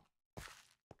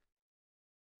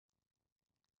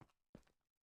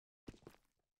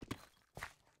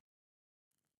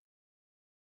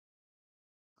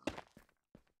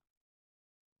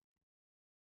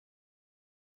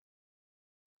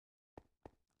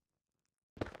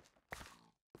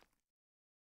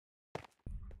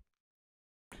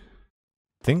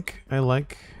 Think I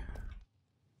like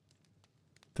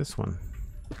this one.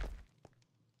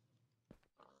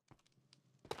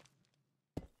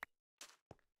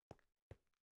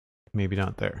 Maybe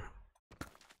not there.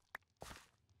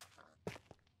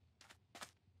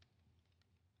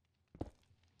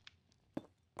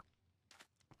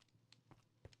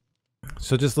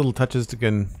 So just little touches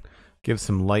to give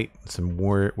some light, some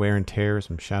wear and tear,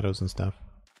 some shadows and stuff.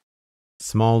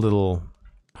 Small little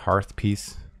hearth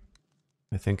piece,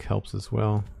 I think, helps as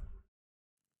well.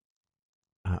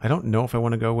 I don't know if I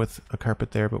want to go with a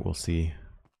carpet there, but we'll see.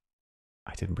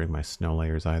 I didn't bring my snow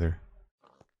layers either.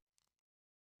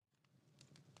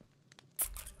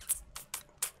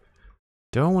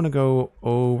 Don't want to go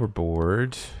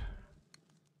overboard.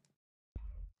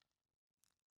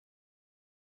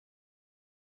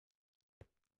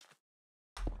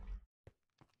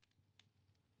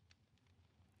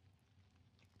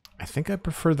 I think I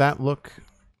prefer that look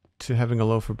to having a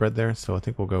loaf of bread there, so I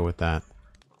think we'll go with that.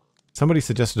 Somebody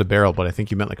suggested a barrel, but I think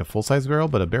you meant like a full-size barrel,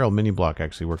 but a barrel mini block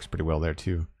actually works pretty well there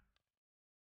too.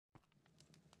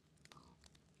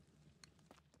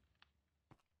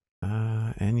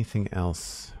 Anything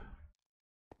else?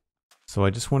 So I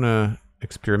just want to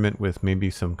experiment with maybe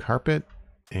some carpet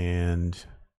and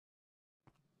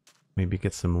maybe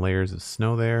get some layers of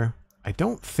snow there. I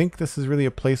don't think this is really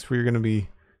a place where you're going to be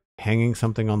hanging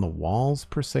something on the walls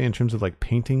per se in terms of like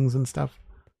paintings and stuff.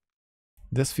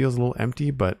 This feels a little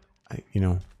empty, but you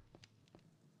know,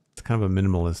 it's kind of a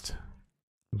minimalist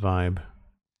vibe.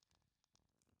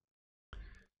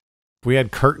 If we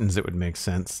had curtains, it would make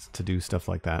sense to do stuff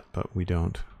like that, but we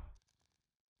don't.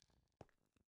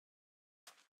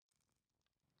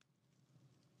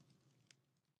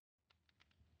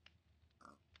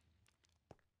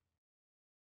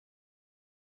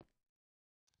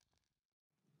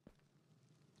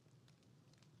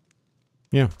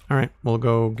 Yeah, all right, we'll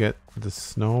go get the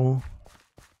snow.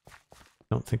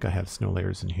 Don't think I have snow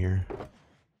layers in here.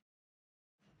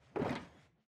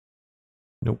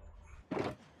 Nope.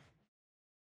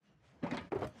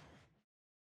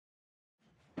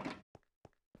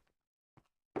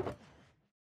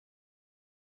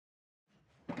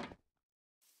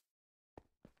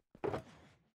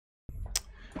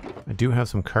 I do have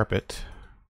some carpet.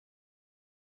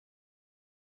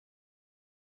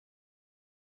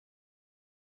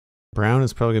 Brown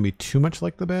is probably going to be too much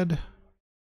like the bed.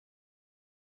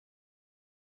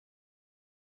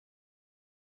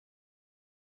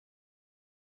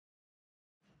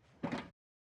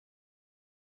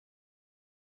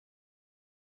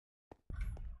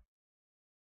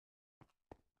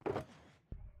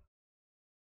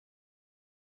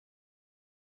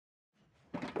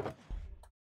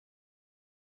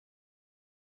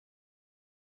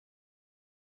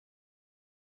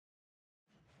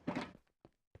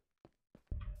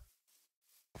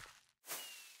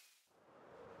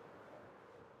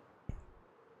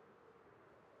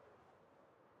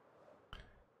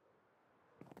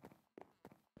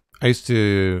 I used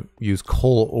to use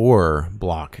coal ore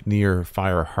block near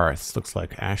fire hearths. Looks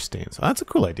like ash stains. Oh, that's a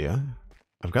cool idea.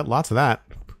 I've got lots of that.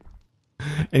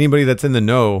 Anybody that's in the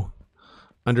know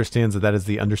understands that that is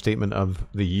the understatement of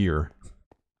the year.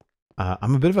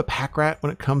 I'm a bit of a pack rat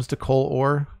when it comes to coal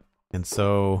ore, and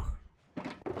so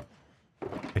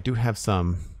I do have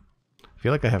some. I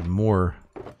feel like I have more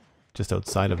just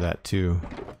outside of that too.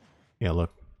 Yeah,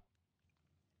 look.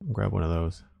 Grab one of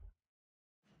those.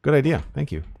 Good idea.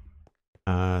 Thank you.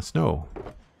 Snow.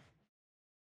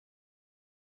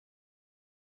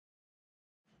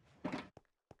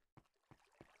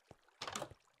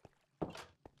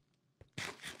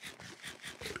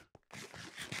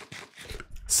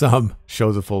 Some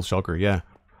shows a full shulker, yeah.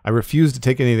 I refuse to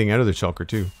take anything out of the shulker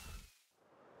too.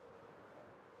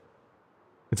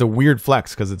 It's a weird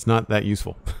flex because it's not that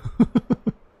useful.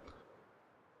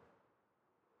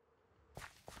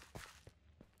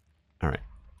 All right.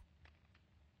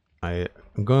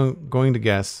 I'm going to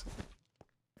guess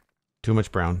too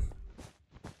much brown.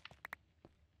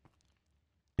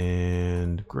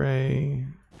 And gray.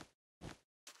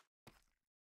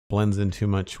 Blends in too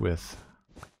much with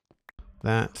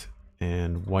that.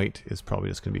 And white is probably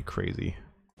just going to be crazy.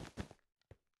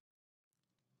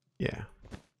 Yeah.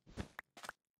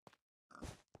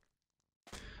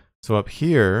 So up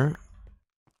here,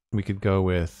 we could go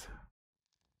with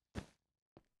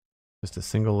just a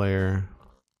single layer.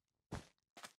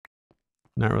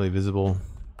 Not really visible.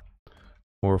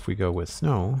 Or if we go with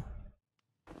snow.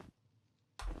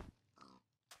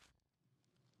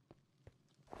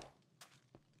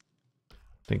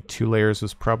 I think 2 layers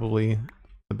was probably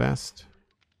the best.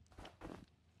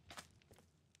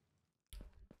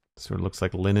 Sort of looks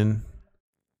like linen.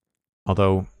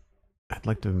 Although, I'd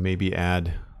like to maybe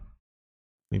add,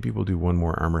 maybe we'll do 1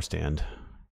 more armor stand.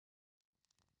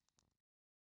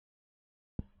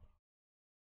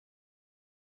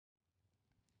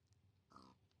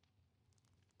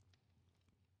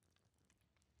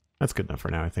 That's good enough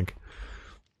for now, I think.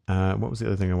 What was the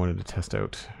other thing I wanted to test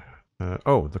out?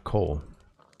 Oh, the coal.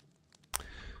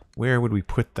 Where would we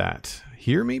put that?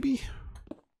 Here, maybe?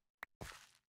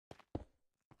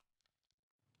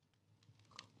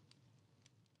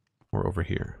 Or over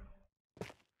here? I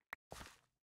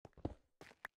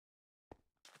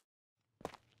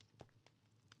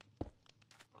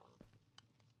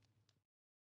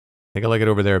think I like it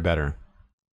over there better.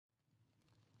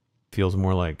 Feels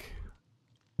more like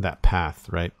that path,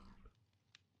 right?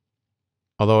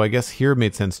 Although I guess here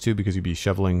made sense too because you'd be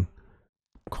shoveling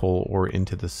coal ore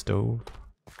into the stove.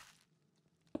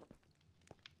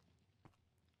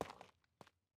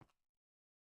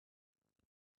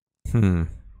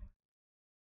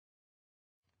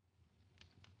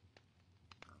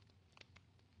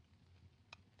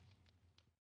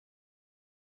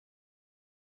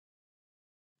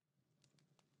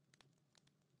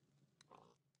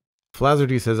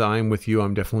 Flazardy says, I'm with you.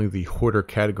 I'm definitely the hoarder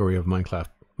category of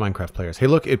Minecraft players. Hey,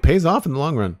 look, it pays off in the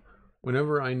long run.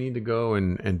 Whenever I need to go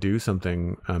and do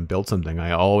something, build something, I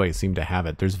always seem to have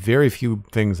it. There's very few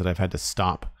things that I've had to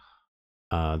stop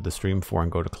the stream for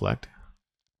and go to collect.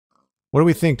 What do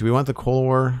we think? Do we want the coal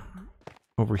ore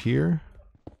over here?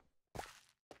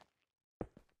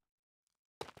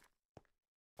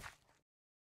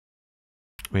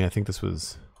 I mean, I think this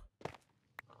was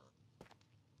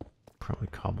probably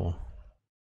cobble.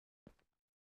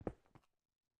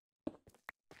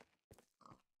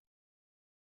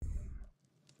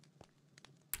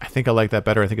 I think I like that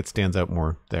better. I think it stands out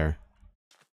more there.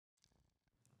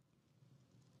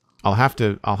 I'll have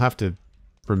to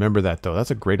remember that though.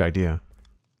 That's a great idea.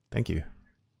 Thank you.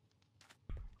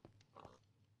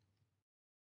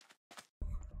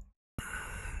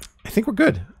 I think we're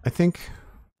good. I think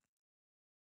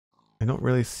I don't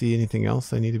really see anything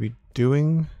else I need to be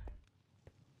doing.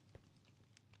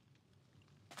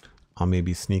 I'll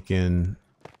maybe sneak in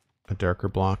a darker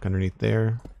block underneath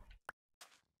there.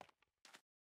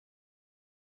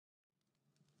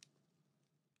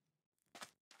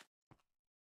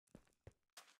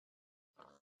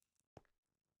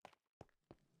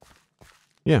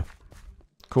 Yeah,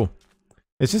 cool.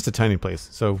 It's just a tiny place,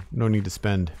 so no need to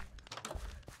spend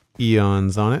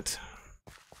eons on it.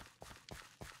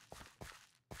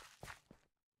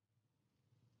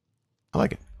 I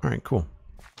like it. All right, cool.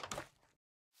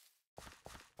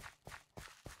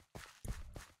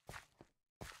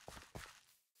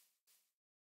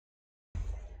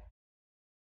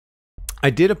 I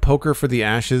did a poker for the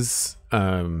ashes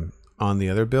on the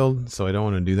other build, so I don't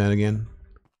want to do that again.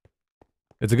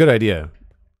 It's a good idea.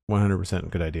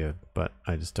 100% good idea, but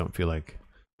I just don't feel like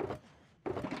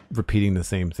repeating the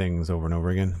same things over and over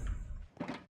again.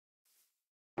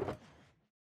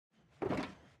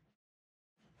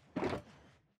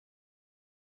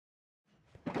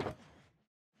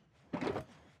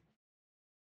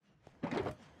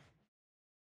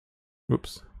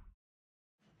 Oops.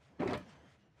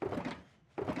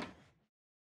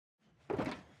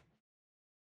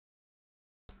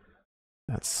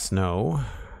 That's snow.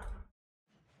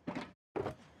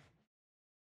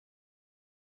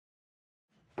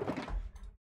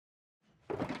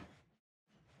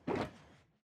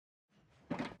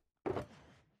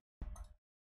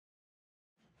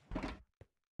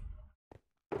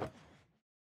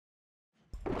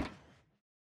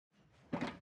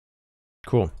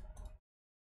 Cool.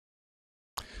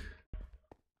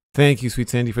 Thank you,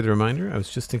 SweetSandi, for the reminder. I was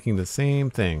just thinking the same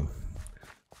thing.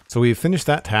 So we've finished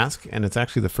that task, and it's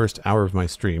actually the first hour of my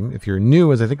stream. If you're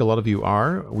new, as I think a lot of you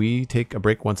are, we take a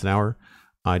break once an hour.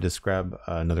 I just grab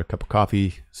another cup of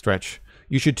coffee, stretch.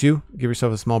 You should too. Give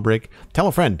yourself a small break. Tell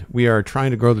a friend. We are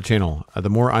trying to grow the channel. The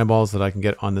more eyeballs that I can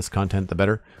get on this content, the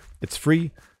better. It's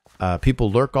free. People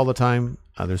lurk all the time.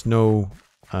 There's no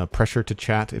pressure to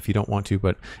chat if you don't want to,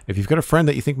 but if you've got a friend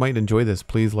that you think might enjoy this,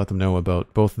 please let them know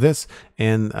about both this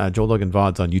and Joel Duggan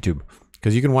VODs on YouTube,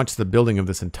 because you can watch the building of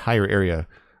this entire area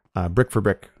brick for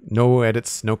brick. No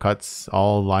edits, no cuts,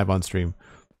 all live on stream.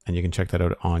 And you can check that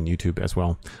out on YouTube as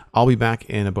well. I'll be back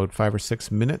in about 5 or 6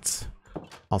 minutes.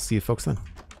 I'll see you folks then.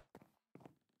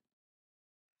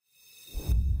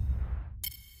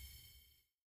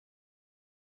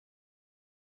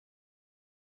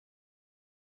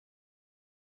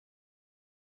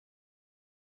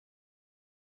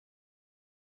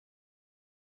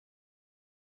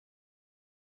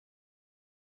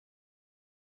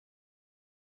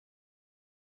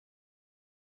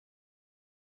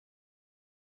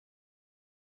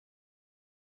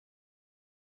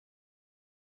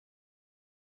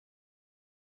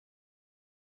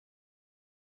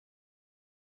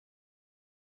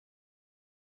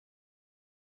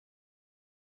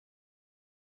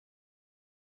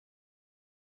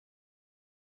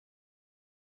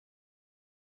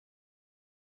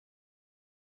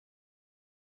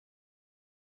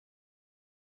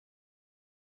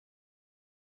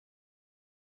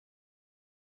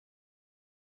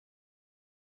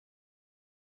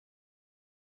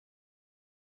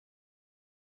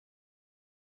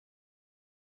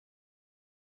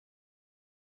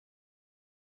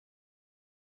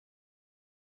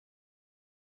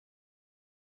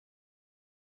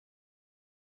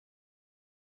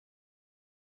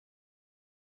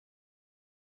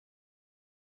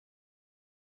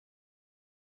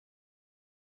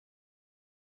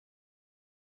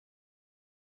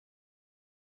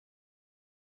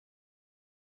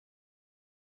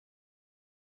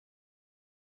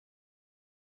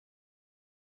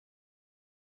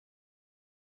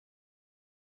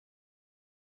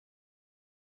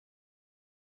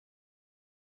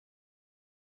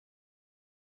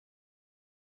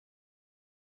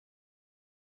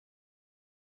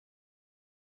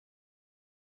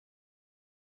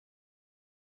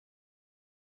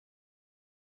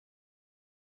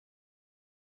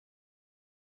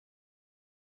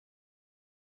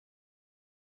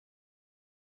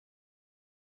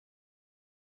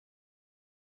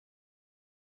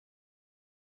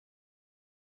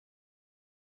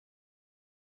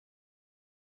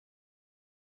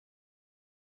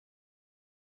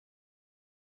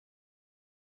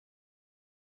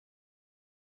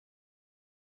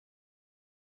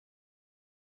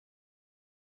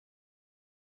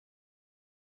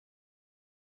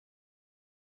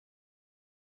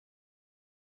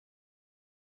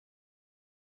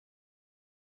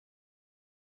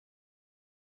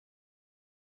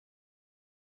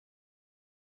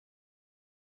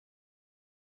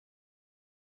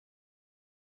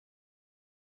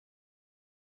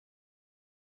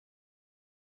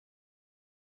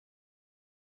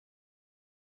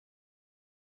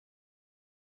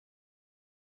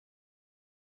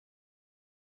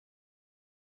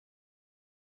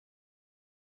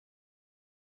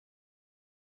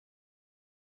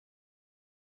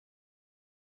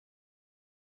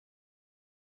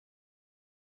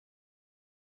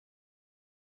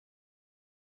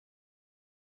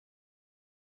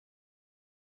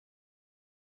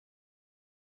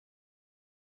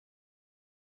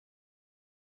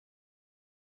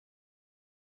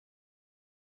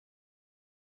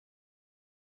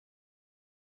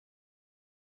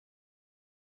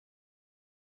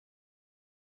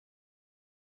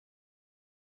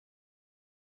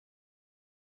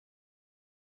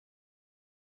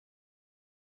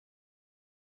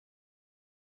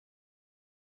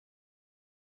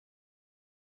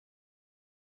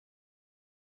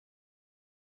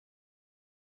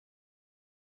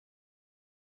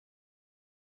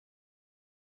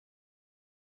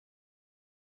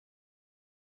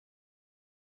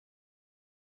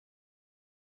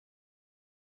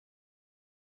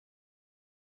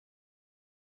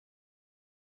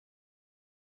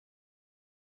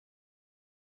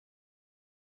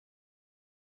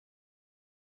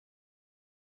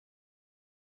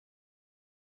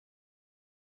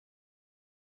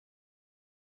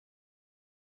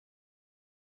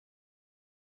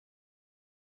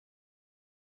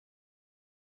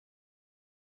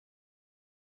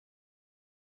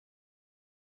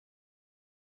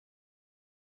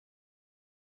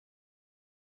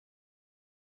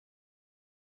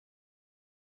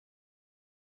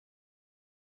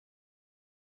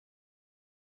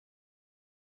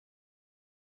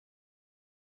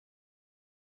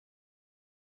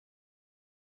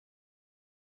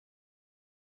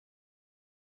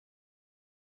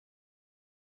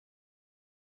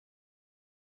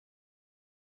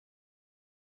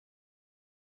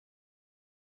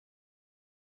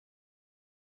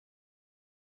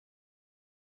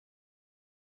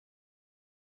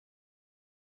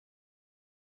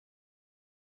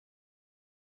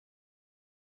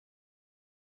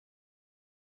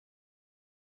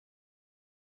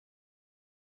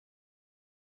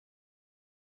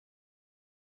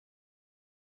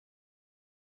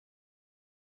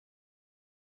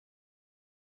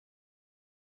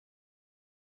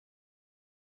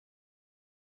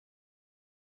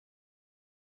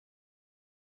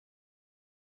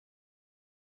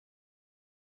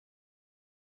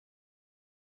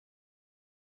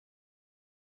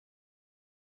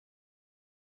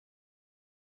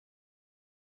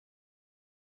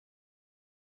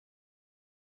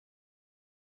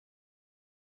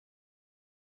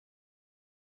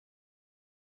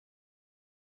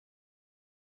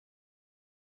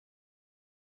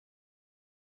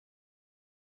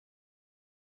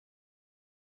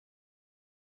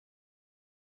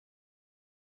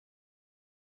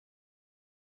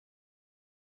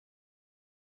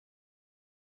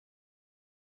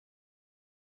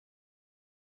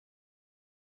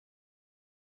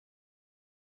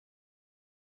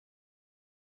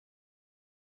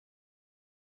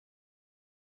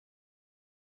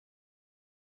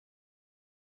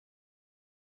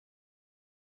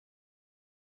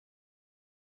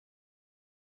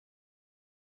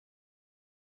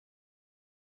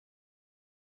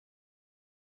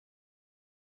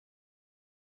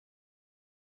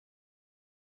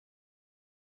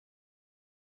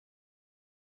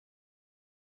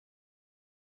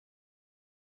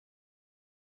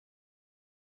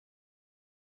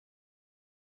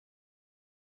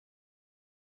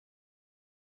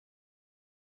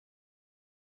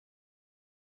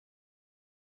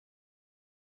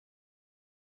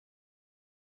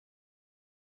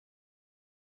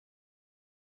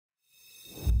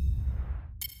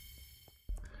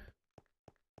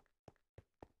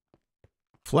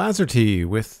 Flazzerty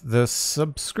with the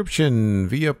subscription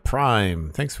via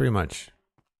Prime. Thanks very much.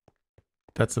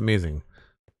 That's amazing.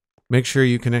 Make sure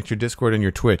you connect your Discord and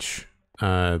your Twitch,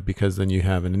 because then you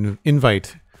have an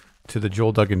invite to the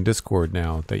Joel Duggan Discord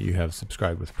now that you have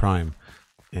subscribed with Prime.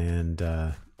 And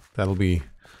that'll be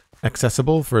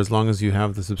accessible for as long as you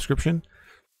have the subscription.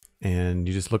 And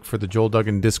you just look for the Joel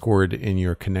Duggan Discord in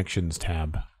your connections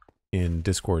tab in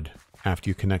Discord after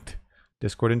you connect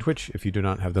Discord and Twitch if you do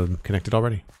not have them connected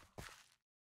already.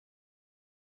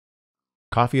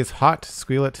 Coffee is hot,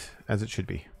 squeal it as it should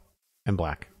be, and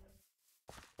black.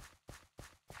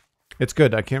 It's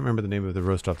good. I can't remember the name of the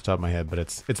roast off the top of my head, but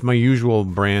it's my usual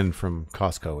brand from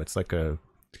Costco. It's like a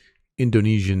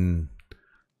Indonesian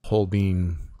whole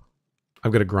bean.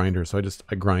 I've got a grinder, so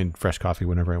I grind fresh coffee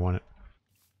whenever I want it.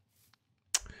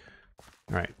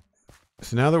 All right.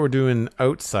 So now that we're doing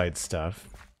outside stuff,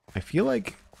 I feel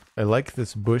like I like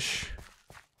this bush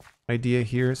idea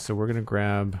here, so we're gonna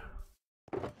grab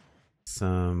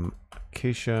some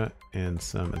acacia and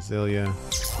some azalea,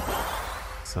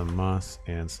 some moss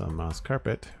and some moss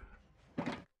carpet,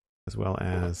 as well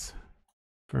as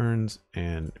ferns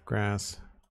and grass.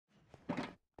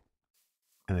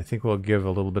 And I think we'll give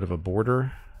a little bit of a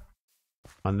border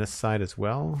on this side as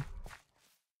well.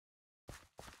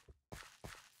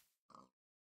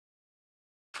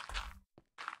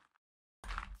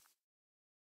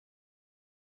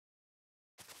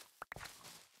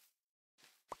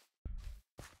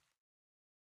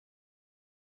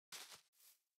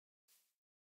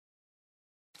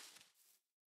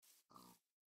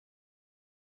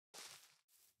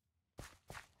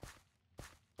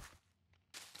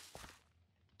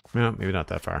 No, maybe not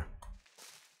that far.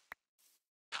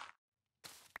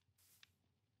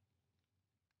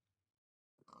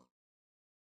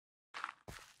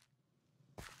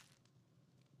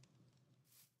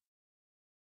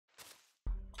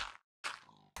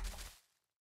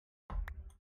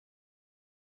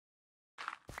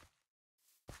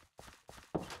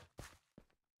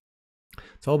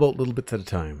 It's all about little bits at a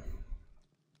time.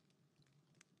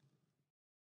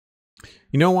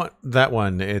 You know what? That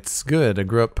one, it's good. I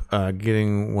grew up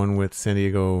getting one with San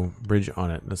Diego Bridge on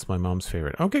it. That's my mom's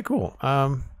favorite. Okay, cool.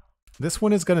 This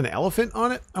one has got an elephant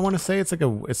on it. I want to say it's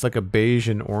like a beige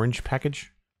and orange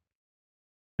package.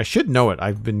 I should know it.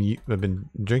 I've been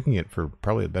drinking it for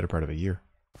probably the better part of a year.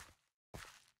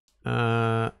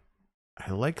 I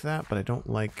like that, but I don't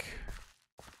like.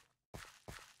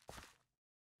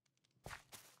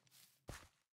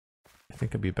 I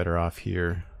think I'd be better off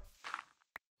here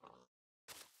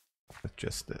with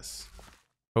just this.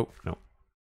 Oh, no.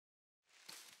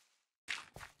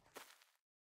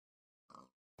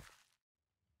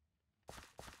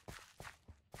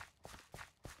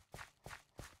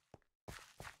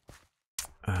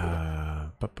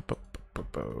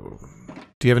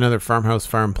 Do you have another farmhouse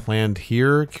farm planned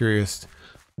here? Curious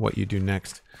what you do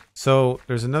next. So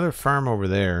there's another farm over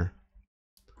there.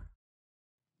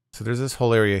 So there's this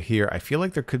whole area here. I feel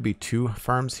like there could be two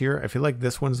farms here. I feel like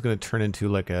this one's going to turn into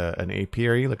like an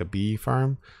apiary, like a bee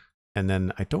farm. And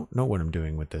then I don't know what I'm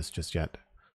doing with this just yet.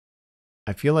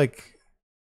 I feel like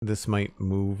this might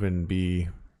move and be,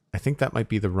 I think that might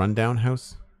be the rundown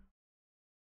house.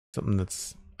 Something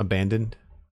that's abandoned.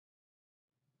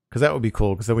 Because that would be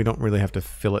cool, because then we don't really have to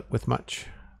fill it with much.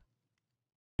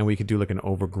 And we could do like an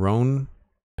overgrown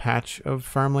patch of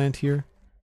farmland here.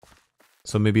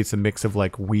 So maybe it's a mix of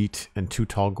like wheat and too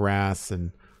tall grass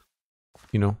and,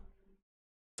 you know,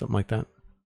 something like that.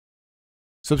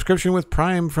 Subscription with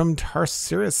Prime from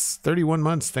Tarsiris, 31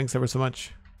 months. Thanks ever so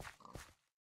much.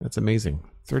 That's amazing.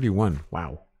 31.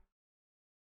 Wow.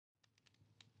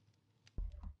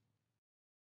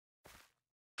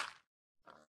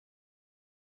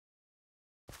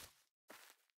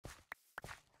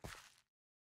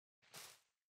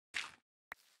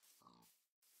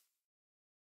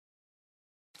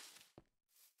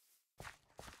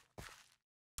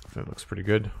 That looks pretty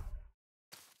good.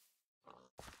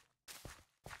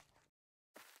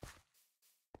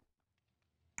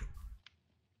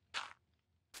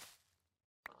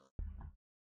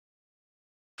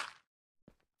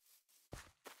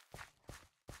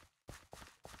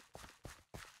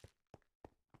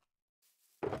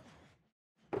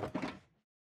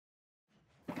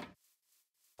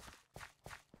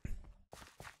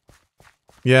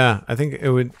 Yeah, I think it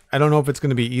would, I don't know if it's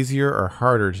going to be easier or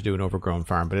harder to do an overgrown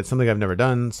farm, but it's something I've never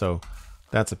done, so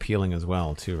that's appealing as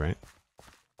well too, right?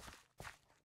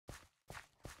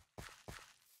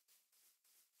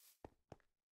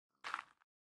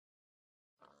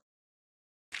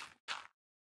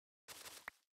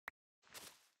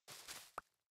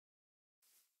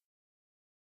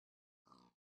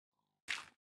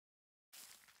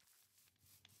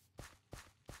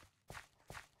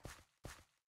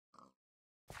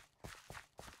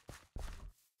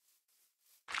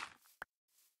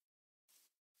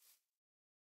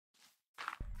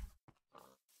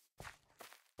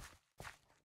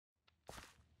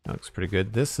 That looks pretty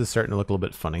good. This is starting to look a little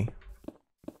bit funny.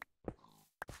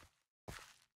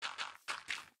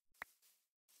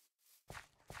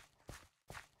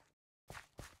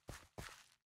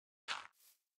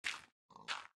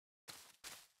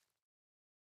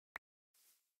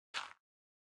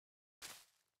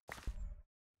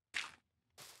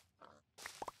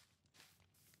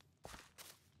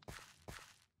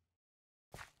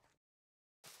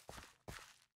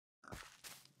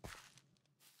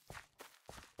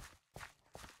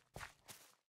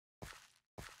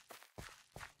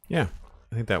 Yeah,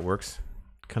 I think that works.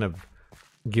 Kind of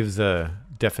gives a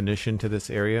definition to this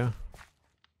area.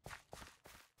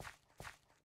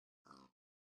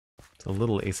 It's a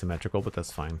little asymmetrical, but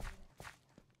that's fine.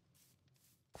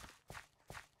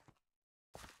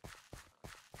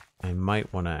 I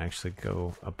might want to actually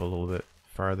go up a little bit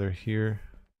farther here.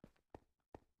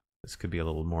 This could be a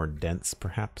little more dense,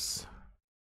 perhaps.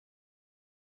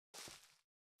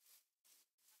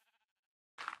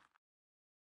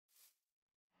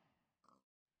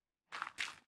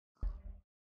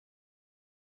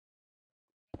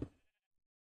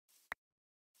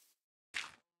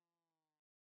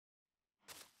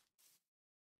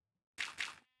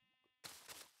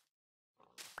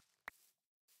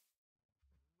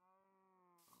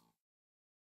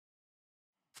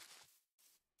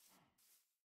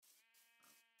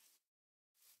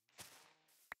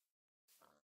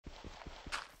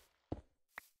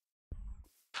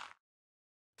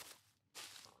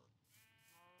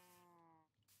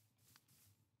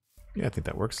 Yeah, I think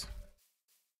that works.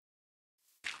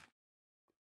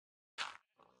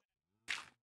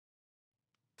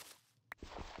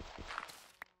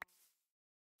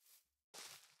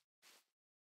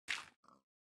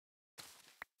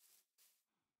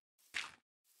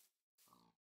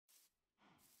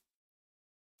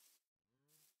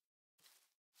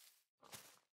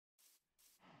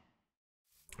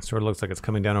 Sort of looks like it's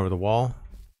coming down over the wall,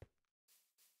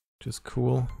 which is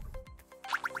cool.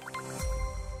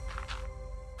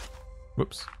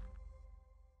 Whoops.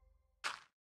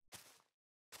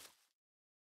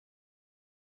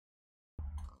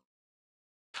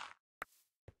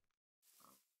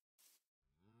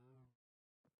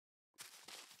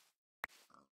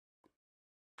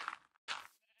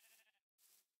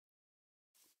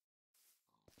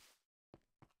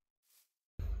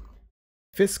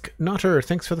 Fisk Notter,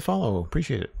 thanks for the follow.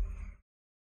 Appreciate it.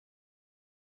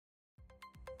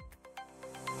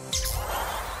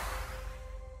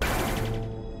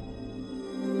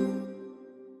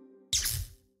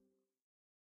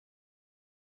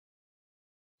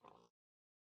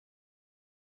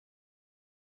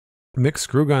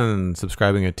 McScrewgunn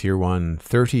subscribing at tier 1,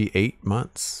 38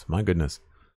 months. My goodness.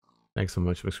 Thanks so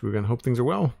much, McScrewgunn. Hope things are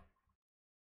well.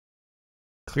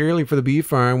 Clearly for the bee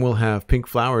farm, we'll have pink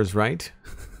flowers, right?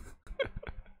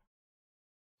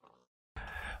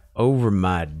 Over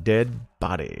my dead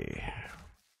body.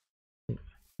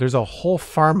 There's a whole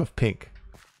farm of pink.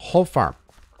 Whole farm.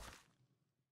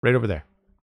 Right over there.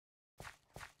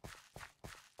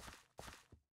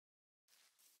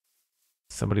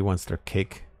 Somebody wants their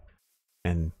cake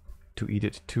and to eat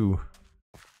it too.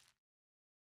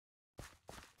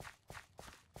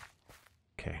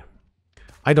 Okay.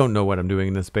 I don't know what I'm doing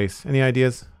in this space. Any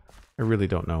ideas? I really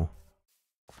don't know.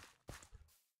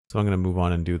 So I'm going to move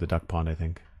on and do the duck pond, I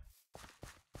think.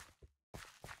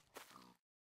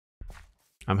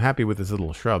 I'm happy with this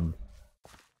little shrub.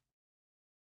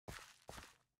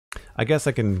 I guess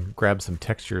I can grab some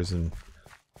textures and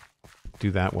do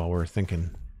that while we're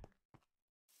thinking.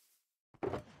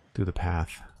 Do the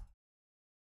path.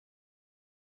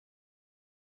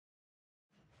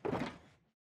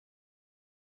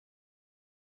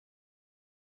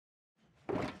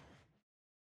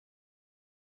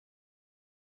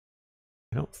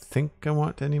 I don't think I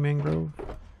want any mangrove.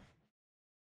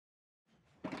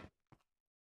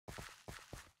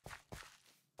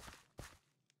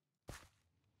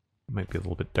 Might be a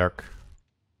little bit dark.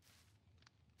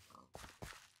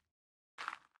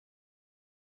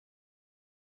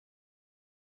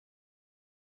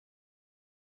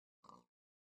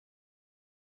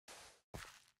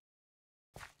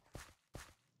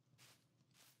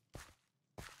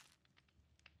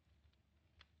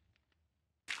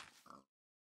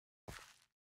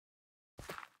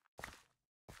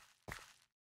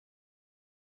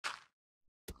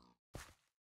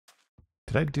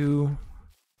 Did I do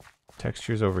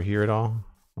textures over here at all?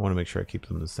 I want to make sure I keep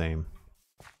them the same.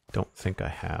 Don't think I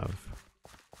have.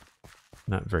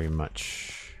 Not very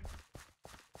much.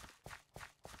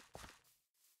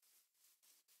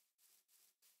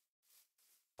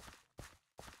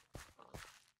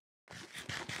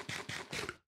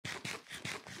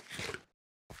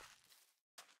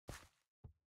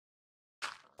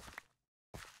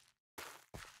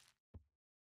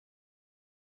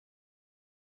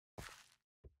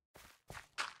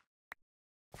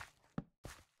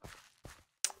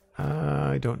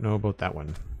 I don't know about that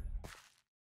one.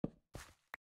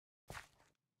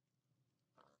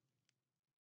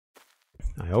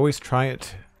 I always try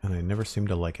it, and I never seem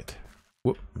to like it.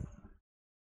 Whoop.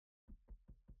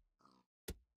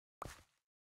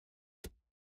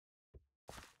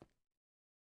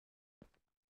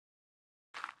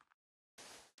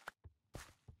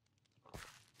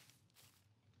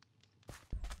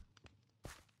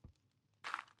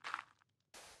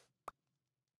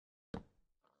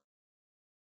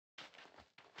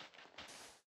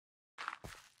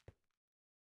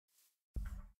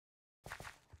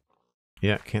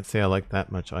 Yeah, can't say I like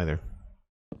that much either.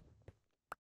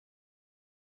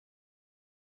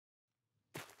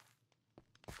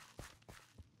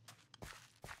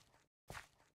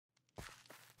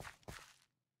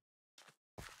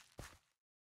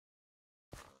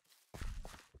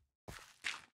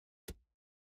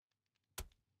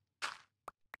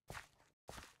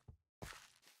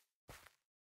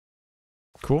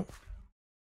 Cool.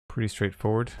 Pretty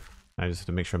straightforward. I just have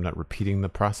to make sure I'm not repeating the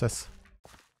process.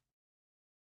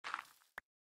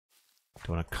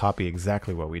 Don't want to copy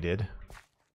exactly what we did.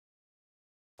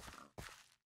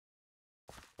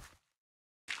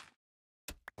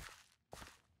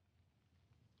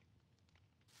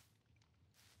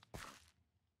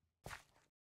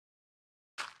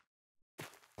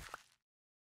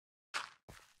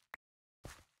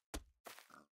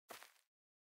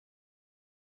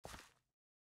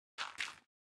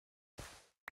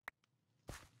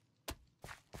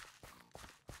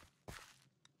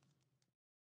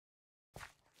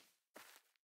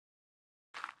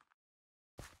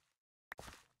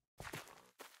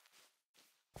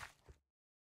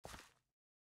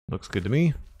 Looks good to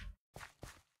me.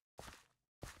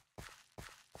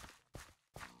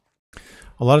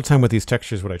 A lot of time with these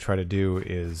textures, what I try to do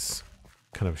is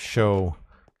kind of show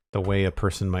the way a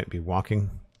person might be walking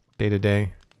day to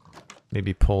day.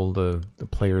 Maybe pull the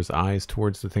player's eyes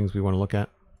towards the things we want to look at.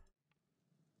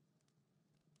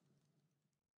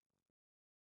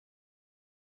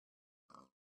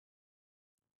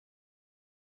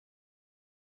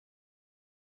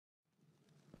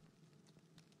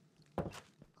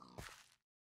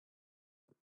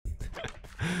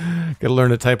 Gotta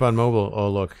learn to type on mobile. Oh,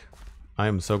 look. I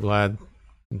am so glad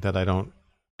that I don't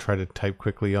try to type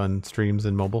quickly on streams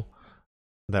in mobile.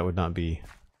 That would not be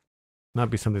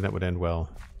something that would end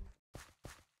well.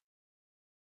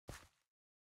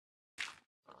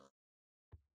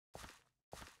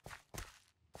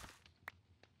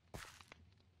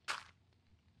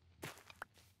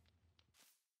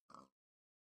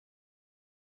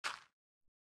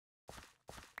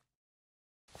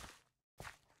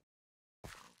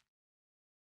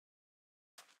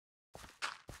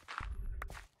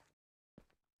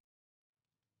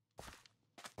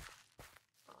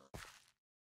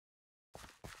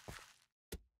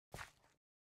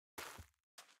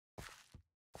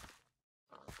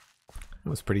 That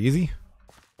was pretty easy.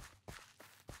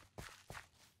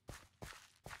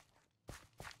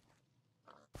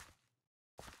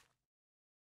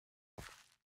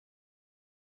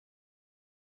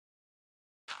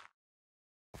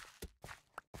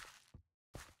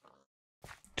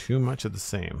 Too much of the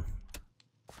same.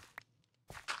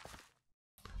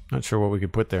 Not sure what we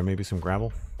could put there. Maybe some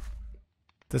gravel.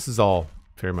 This is all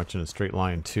very much in a straight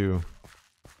line too.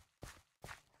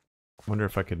 Wonder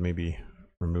if I could maybe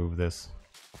remove this.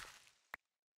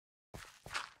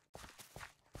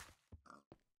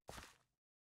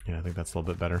 Yeah, I think that's a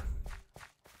little bit better.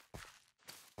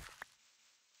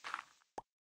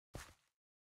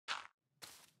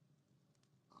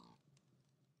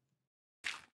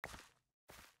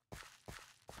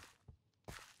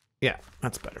 Yeah,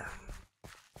 that's better.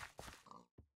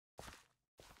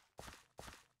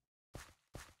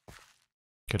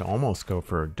 Could almost go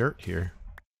for dirt here.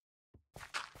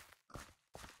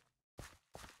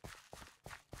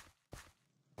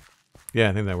 Yeah,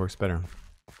 I think that works better.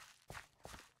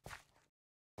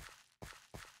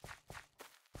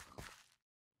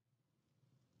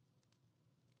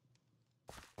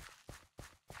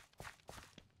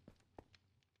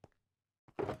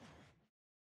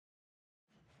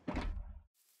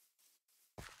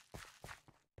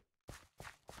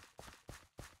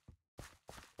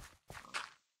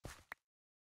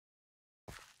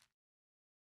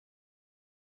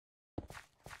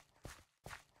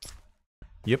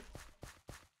 Yep.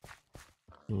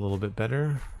 A little bit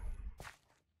better.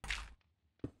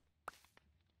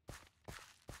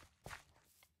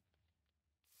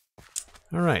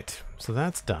 All right, so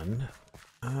that's done.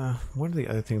 What are the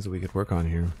other things that we could work on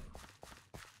here?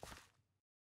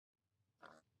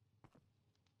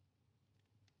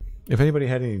 If anybody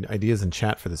had any ideas in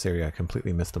chat for this area, I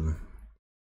completely missed them.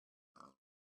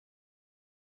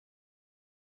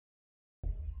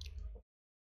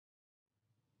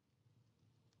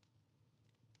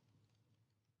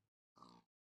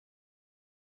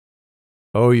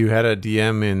 Oh, you had a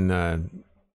DM in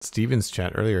Steven's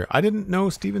chat earlier. I didn't know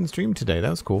Steven streamed today. That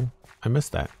was cool. I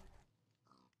missed that.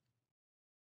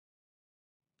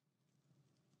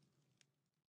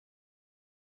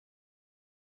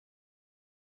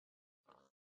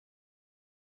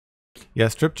 Yeah,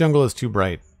 Strip Jungle is too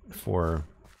bright for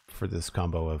this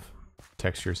combo of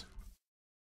textures.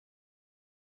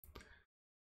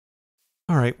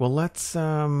 All right, well let's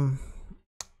I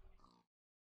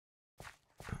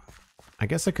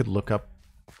guess I could look up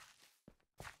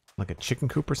like a chicken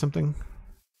coop or something.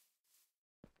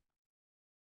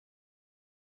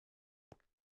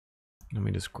 Let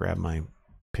me just grab my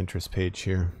Pinterest page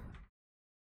here.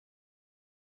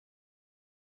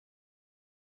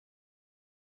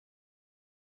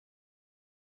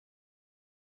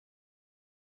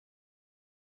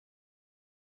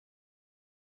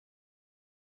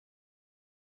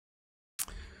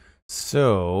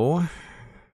 So,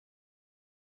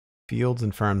 fields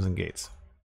and farms and gates.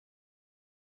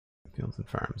 Fields and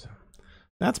farms.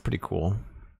 That's pretty cool.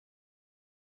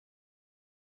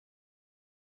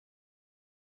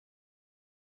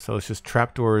 So it's just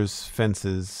trapdoors,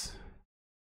 fences,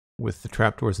 with the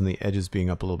trapdoors and the edges being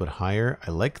up a little bit higher.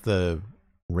 I like the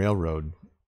railroad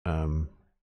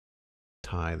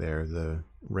tie there, the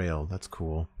rail. That's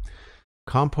cool.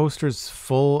 Composters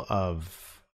full of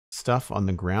stuff on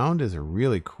the ground is a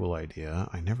really cool idea.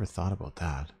 I never thought about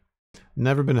that.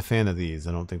 Never been a fan of these.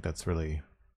 I don't think that's really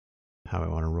how I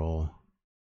want to roll.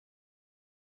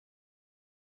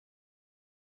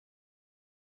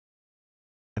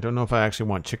 I don't know if I actually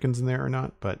want chickens in there or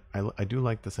not, but I do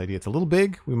like this idea. It's a little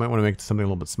big. We might want to make something a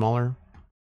little bit smaller,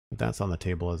 but that's on the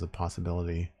table as a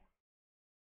possibility.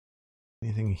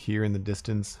 Anything here in the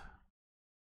distance?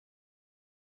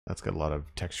 That's got a lot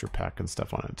of texture pack and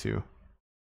stuff on it too.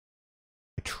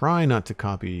 I try not to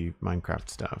copy Minecraft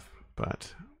stuff,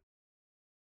 but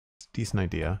it's a decent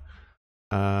idea.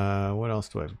 What else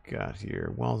do I've got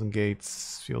here? Walls and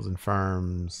gates, fields and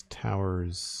farms,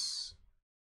 towers,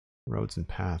 roads and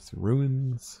paths,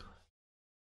 ruins.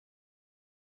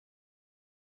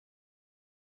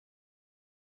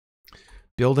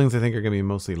 Buildings I think are going to be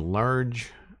mostly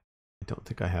large. I don't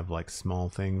think I have like small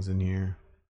things in here.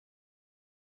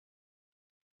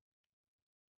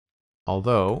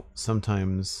 Although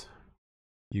sometimes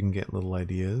you can get little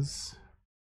ideas.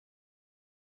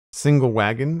 Single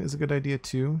wagon is a good idea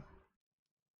too.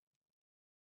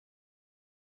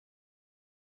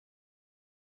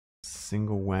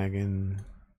 Single wagon.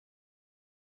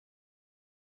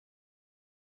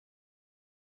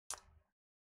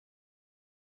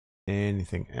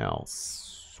 Anything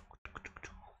else?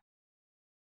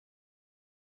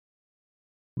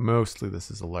 Mostly this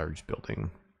is a large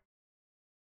building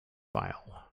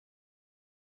file.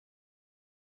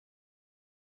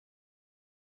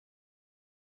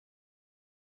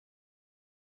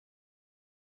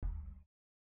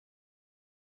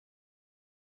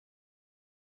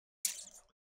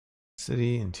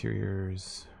 City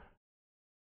interiors.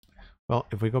 Well,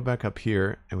 if we go back up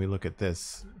here and we look at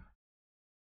this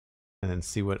and then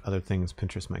see what other things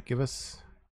Pinterest might give us.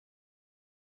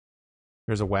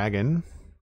 There's a wagon.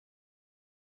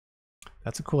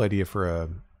 That's a cool idea for a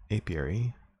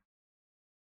apiary.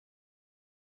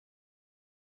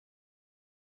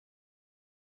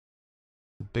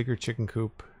 A bigger chicken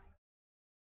coop.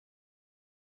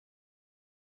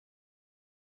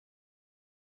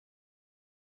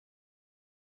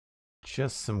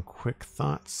 Just some quick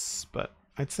thoughts, but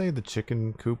I'd say the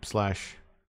chicken coop slash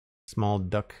small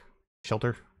duck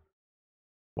shelter,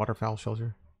 waterfowl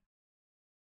shelter.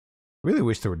 Really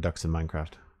wish there were ducks in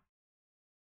Minecraft.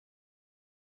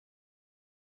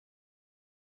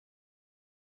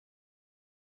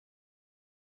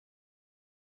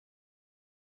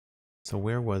 So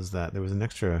where was that? There was an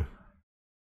extra.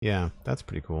 Yeah, that's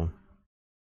pretty cool.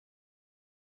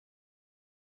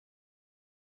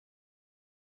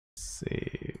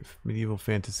 Save medieval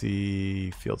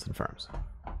fantasy fields and farms.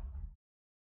 All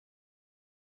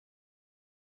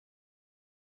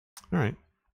right.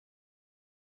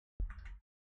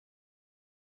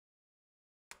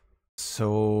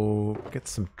 So get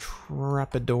some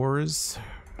trapdoors.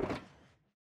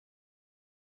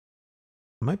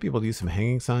 Might be able to use some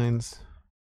hanging signs,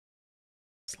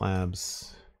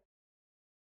 slabs,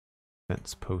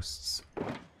 fence posts,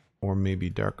 or maybe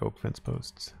dark oak fence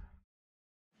posts.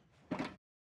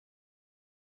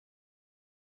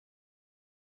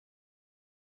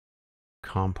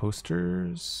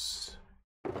 composters.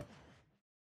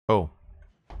 Oh,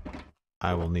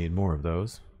 I will need more of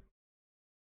those.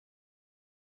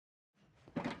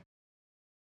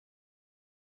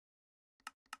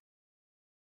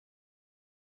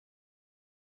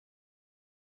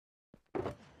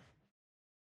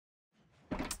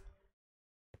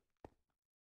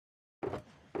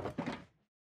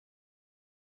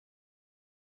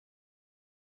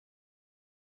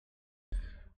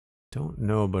 Don't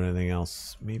know about anything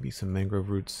else. Maybe some mangrove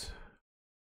roots.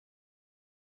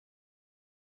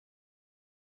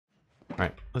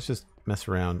 Alright, let's just mess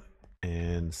around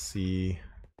and see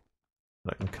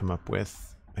what I can come up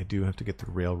with. I do have to get the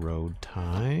railroad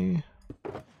tie.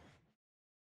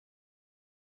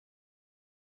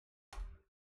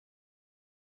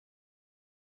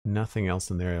 Nothing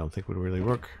else in there I don't think would really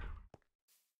work.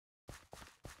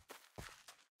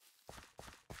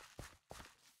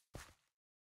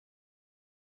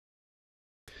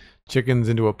 Chickens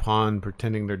into a pond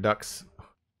pretending they're ducks.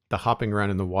 The hopping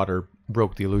around in the water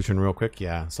broke the illusion real quick.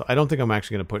 Yeah, so I don't think I'm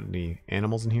actually going to put any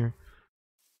animals in here.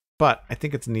 But I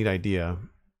think it's a neat idea.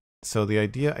 So the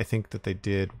idea I think that they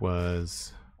did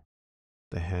was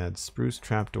they had spruce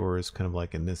trapdoors kind of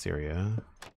like in this area.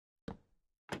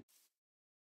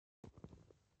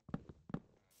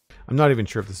 I'm not even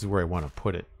sure if this is where I want to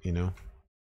put it, you know?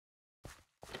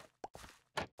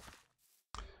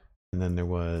 And then there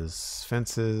was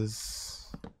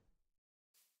fences.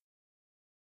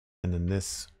 And then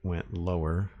this went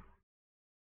lower.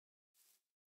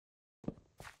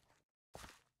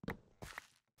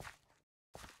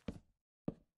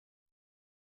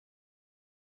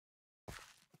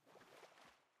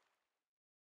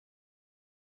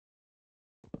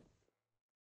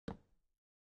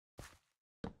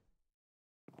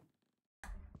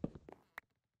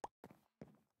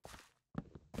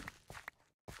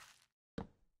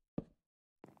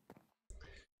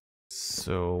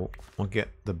 So we'll get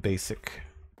the basic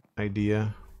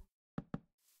idea.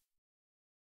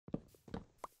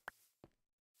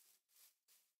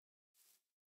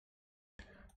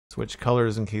 Switch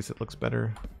colors in case it looks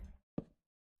better.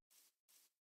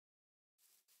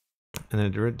 And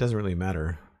then it doesn't really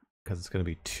matter because it's going to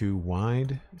be too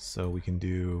wide. So we can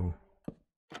do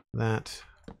that.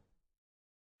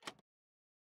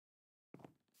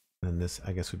 And this,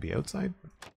 I guess, would be outside.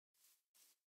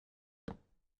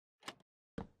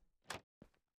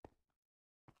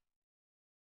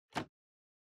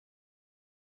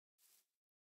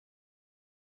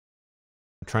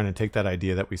 I'm trying to take that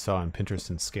idea that we saw on Pinterest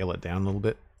and scale it down a little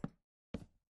bit.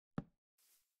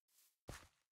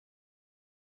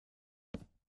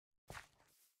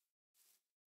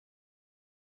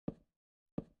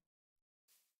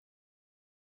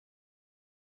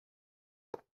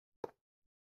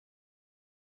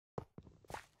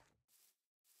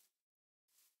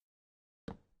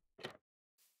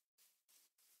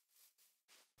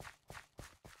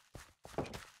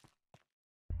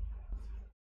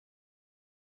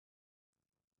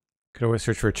 Could always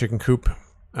search for a chicken coop.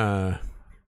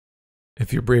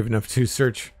 If you're brave enough to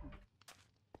search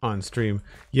on stream.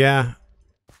 Yeah,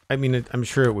 I mean, I'm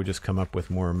sure it would just come up with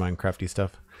more Minecrafty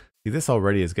stuff. See, this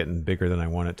already is getting bigger than I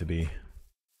want it to be.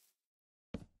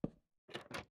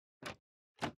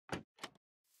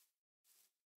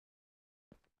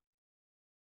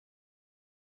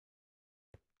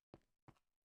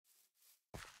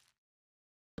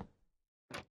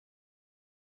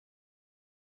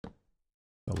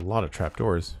 A lot of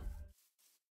trapdoors.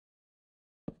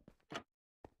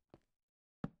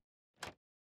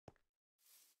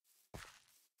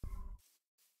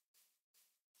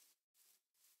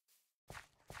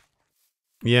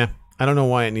 Yeah, I don't know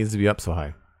why it needs to be up so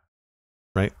high.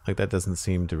 Right? Like that doesn't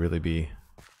seem to really be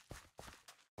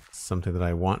something that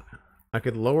I want. I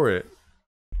could lower it,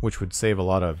 which would save a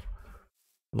lot of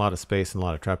space and a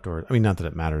lot of trapdoors. I mean, not that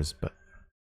it matters, but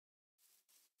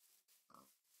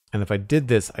and if I did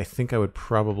this, I think I would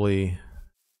probably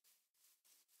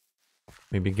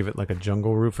maybe give it like a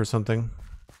jungle roof or something.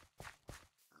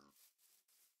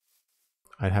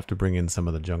 I'd have to bring in some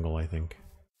of the jungle, I think.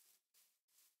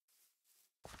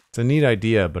 It's a neat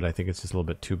idea, but I think it's just a little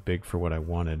bit too big for what I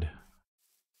wanted.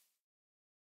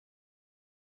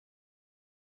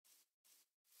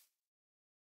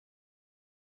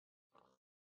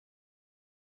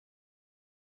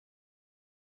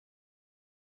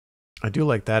 I do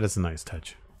like that as a nice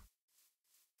touch.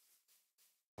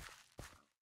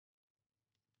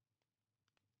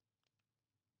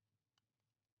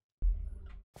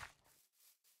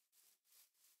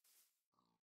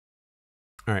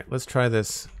 All right, let's try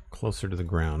this closer to the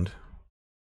ground.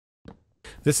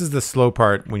 This is the slow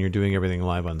part when you're doing everything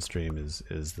live on stream, is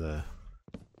the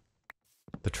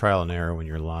trial and error when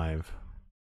you're live.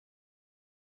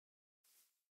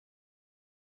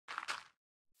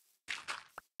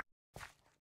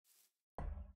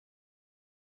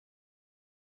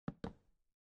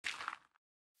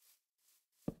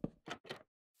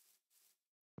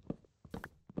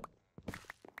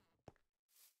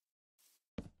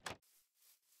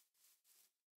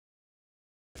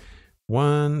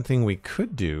 One thing we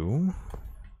could do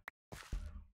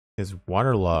is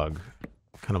waterlog,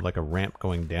 kind of like a ramp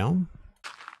going down.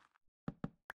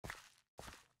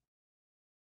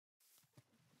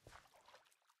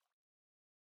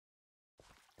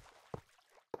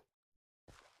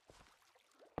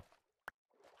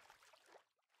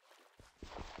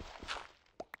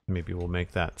 Maybe we'll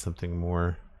make that something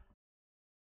more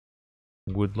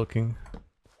wood looking.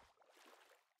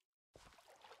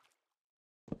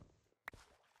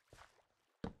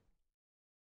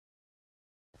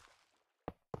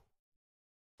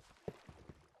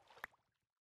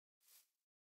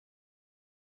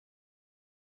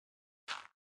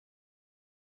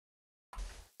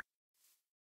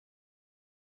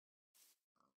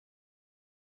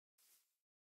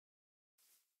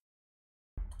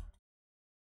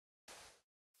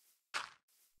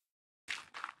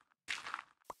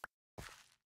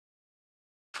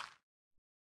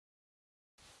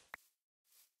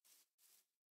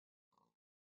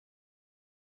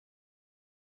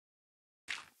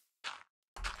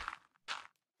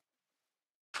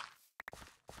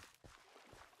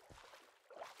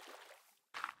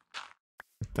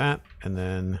 That, and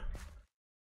then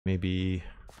maybe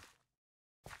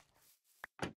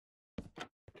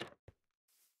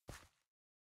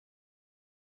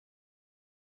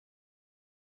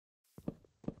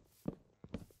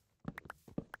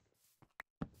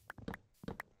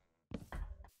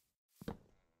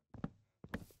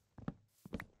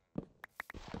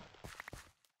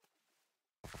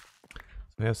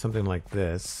we have something like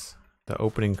this. The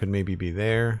opening could maybe be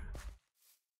there.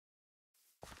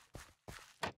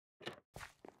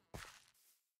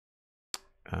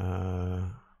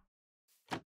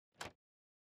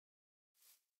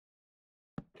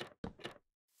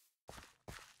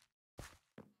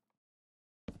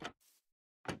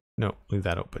 No, leave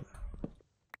that open.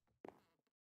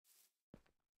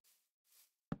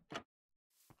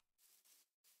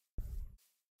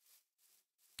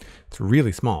 It's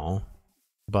really small,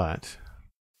 but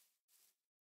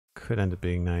could end up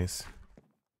being nice.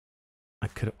 I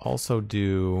could also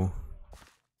do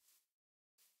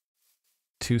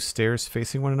 2 stairs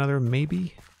facing one another,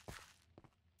 maybe?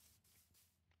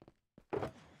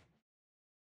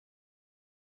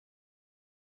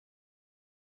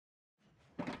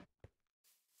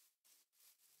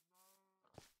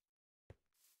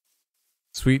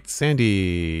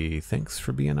 SweetSandi, thanks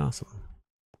for being awesome.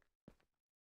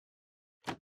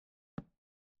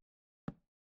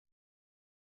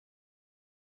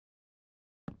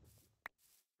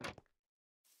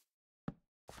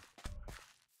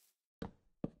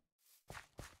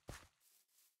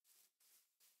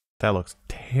 That looks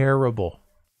terrible.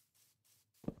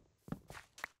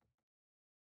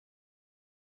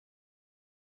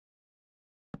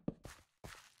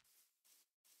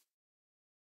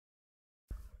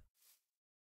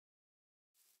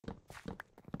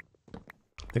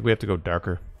 I think we have to go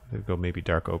darker. We have to go maybe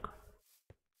dark oak.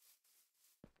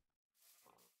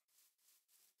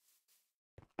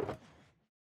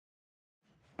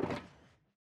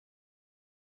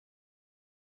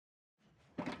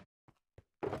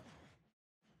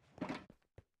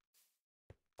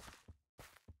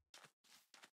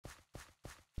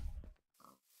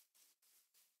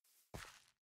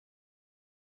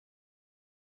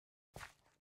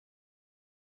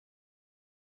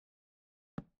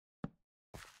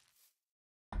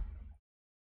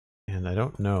 And I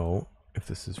don't know if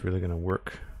this is really going to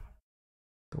work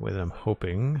the way that I'm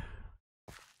hoping.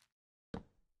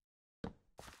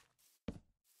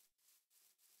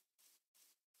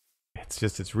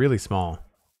 It's really small.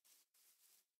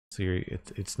 So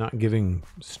it's not giving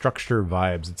structure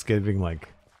vibes. It's giving like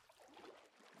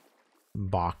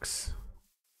box.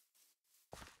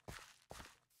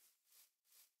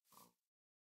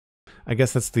 I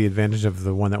guess that's the advantage of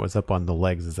the one that was up on the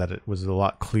legs, is that it was a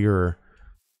lot clearer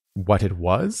what it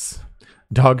was.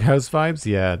 Doghouse vibes?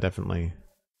 Yeah, definitely.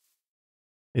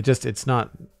 It's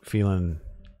not feeling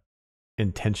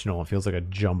intentional. It feels like a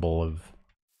jumble of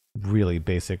really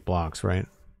basic blocks, right?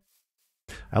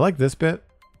 I like this bit,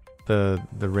 the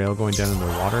rail going down in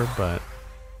the water, but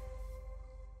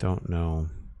don't know.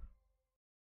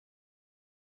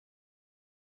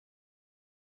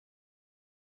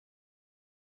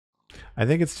 I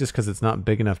think it's just because it's not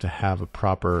big enough to have a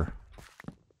proper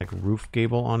like roof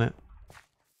gable on it.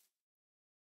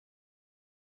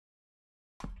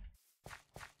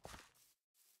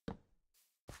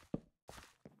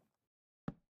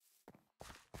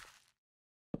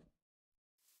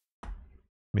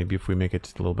 Maybe if we make it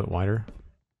just a little bit wider.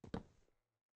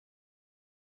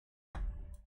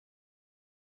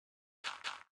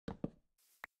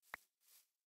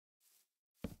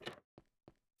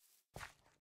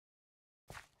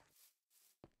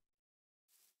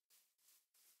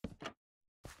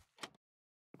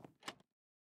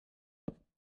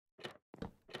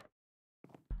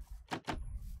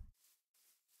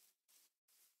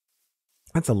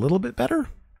 That's a little bit better.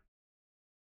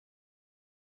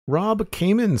 Rob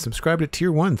Kamen subscribed to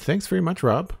Tier 1. Thanks very much,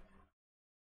 Rob.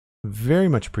 Very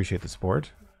much appreciate the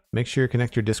support. Make sure you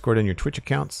connect your Discord and your Twitch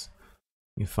accounts.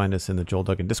 You can find us in the Joel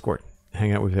Duggan Discord.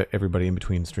 Hang out with everybody in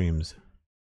between streams.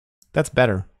 That's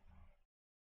better.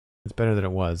 It's better than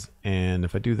it was. And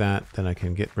if I do that, then I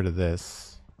can get rid of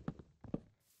this.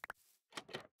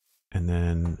 And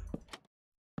then...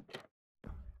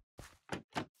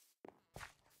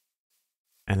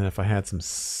 And then if I had some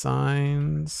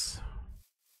signs...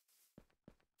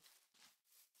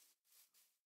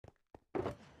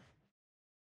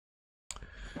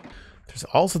 There's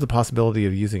also the possibility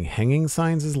of using hanging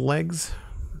signs as legs.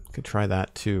 Could try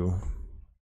that too.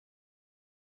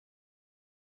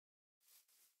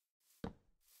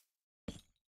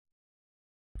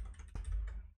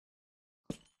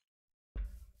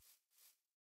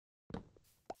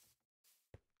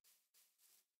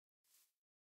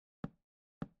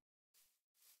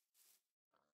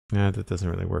 Yeah, that doesn't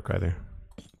really work either.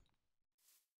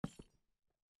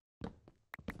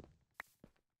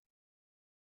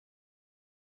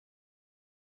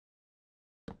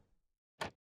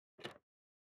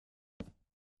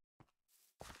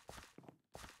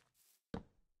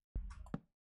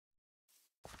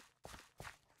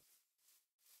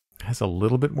 Has a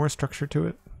little bit more structure to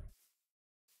it.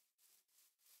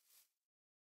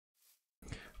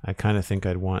 I kind of think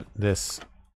I'd want this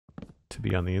to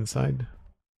be on the inside.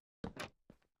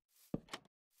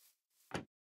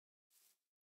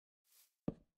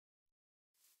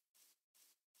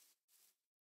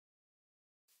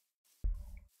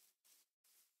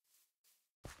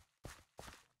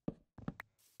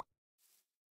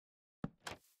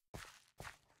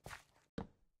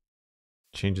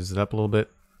 Changes it up a little bit.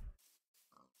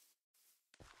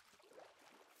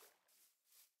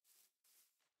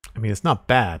 I mean, it's not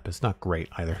bad, but it's not great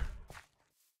either.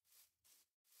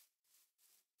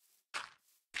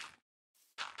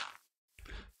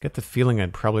 Get the feeling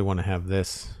I'd probably want to have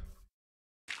this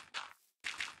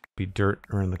be dirt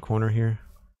around the corner here.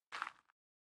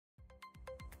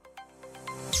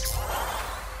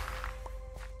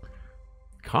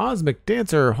 Cosmic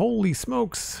Dancer, holy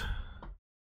smokes.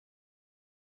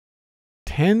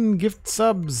 10 gift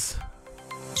subs.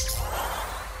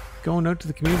 Going out to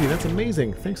the community. That's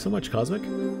amazing. Thanks so much, Cosmic.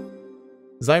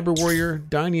 Zyber Warrior,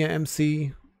 Dynia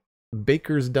MC,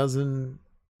 Baker's Dozen,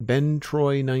 Ben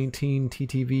Troy 19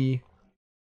 TTV,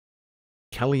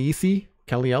 Kelly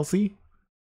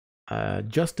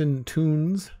Justin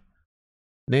Toons,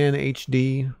 Nan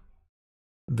HD,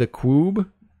 The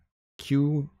Quoob,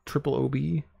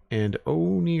 QOOB, and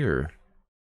O'Near.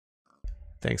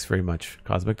 Thanks very much,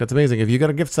 Cosmic. That's amazing. If you got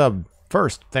a gift sub,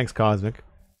 first, thanks, Cosmic.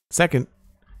 Second,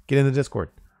 get in the Discord.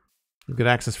 You'll get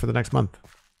access for the next month.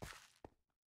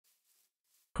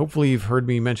 Hopefully you've heard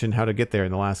me mention how to get there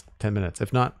in the last 10 minutes.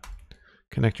 If not,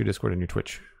 connect your Discord and your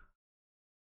Twitch.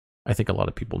 I think a lot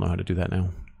of people know how to do that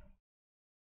now.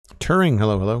 Turing,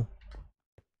 hello, hello.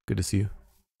 Good to see you.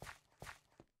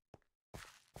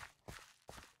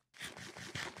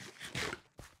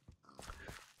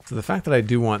 So the fact that I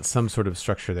do want some sort of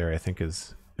structure there, I think,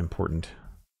 is important.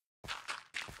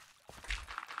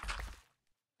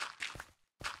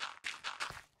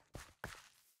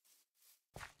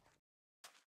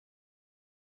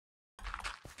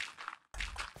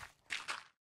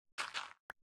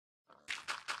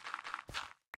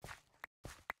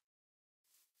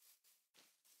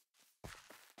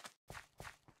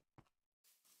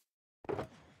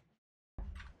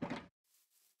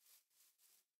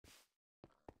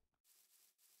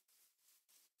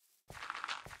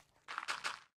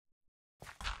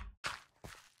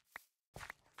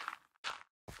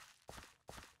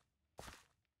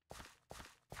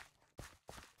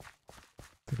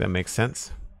 That makes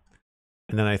sense.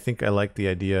 And then I think I like the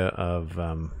idea of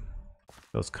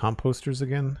those composters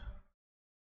again.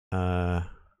 I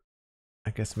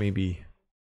guess maybe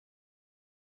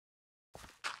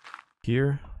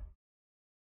here.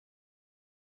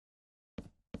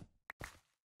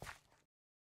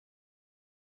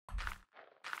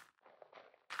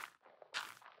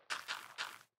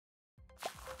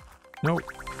 Nope.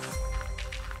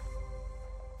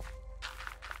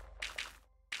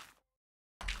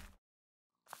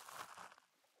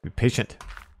 Be patient.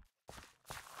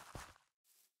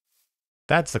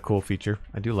 That's a cool feature.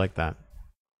 I do like that.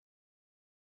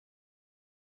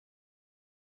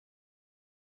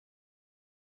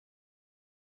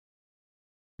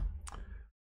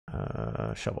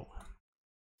 Shovel.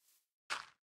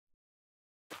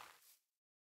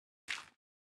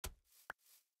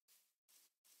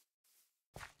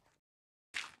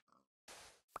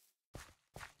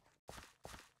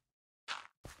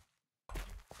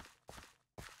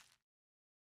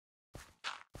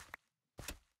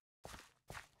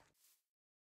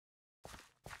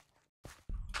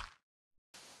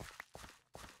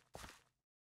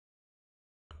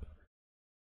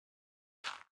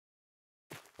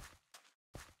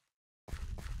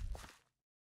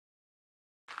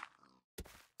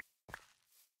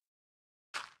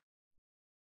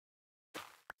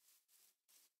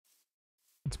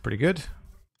 It's pretty good.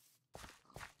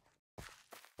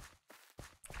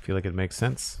 I feel like it makes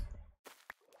sense.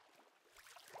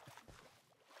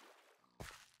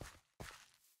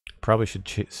 Probably should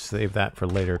save that for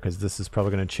later because this is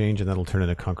probably going to change and that'll turn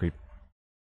into concrete.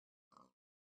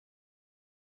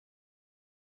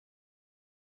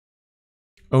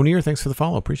 O'Near, thanks for the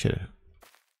follow. Appreciate it.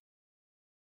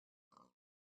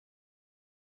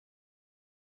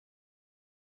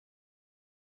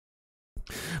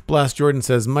 Blast Jordan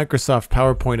says, Microsoft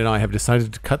PowerPoint and I have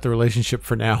decided to cut the relationship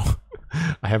for now.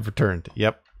 I have returned.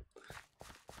 Yep.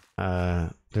 There's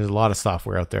a lot of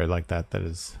software out there like that that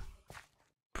is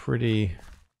pretty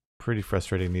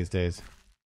frustrating these days.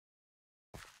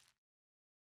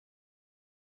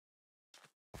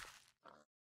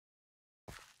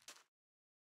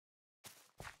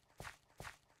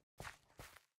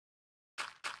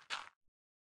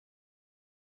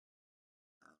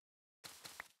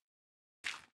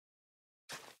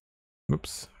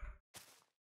 Oops.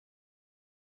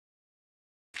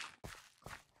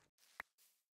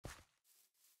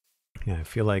 Yeah, I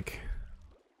feel like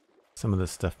some of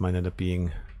this stuff might end up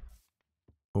being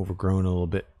overgrown a little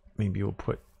bit. Maybe we'll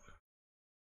put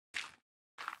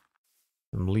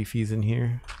some leafies in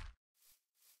here.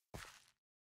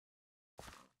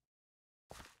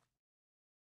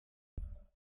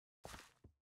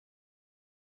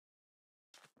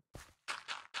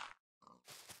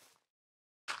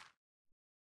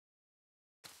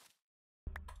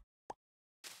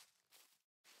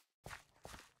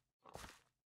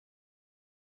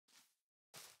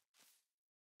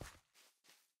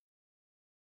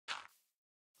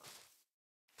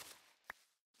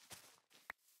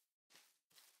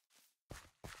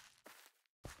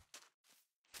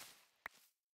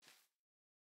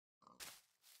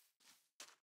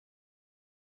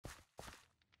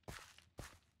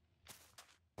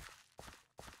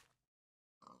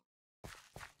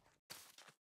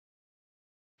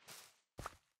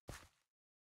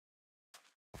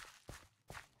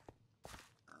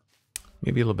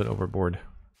 Maybe a little bit overboard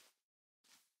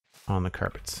on the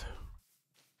carpets.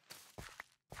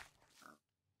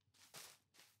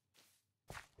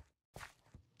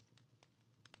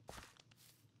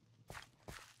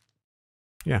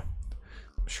 Yeah,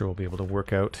 I'm sure we'll be able to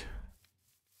work out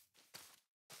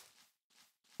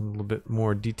a little bit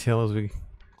more detail as we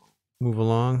move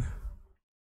along.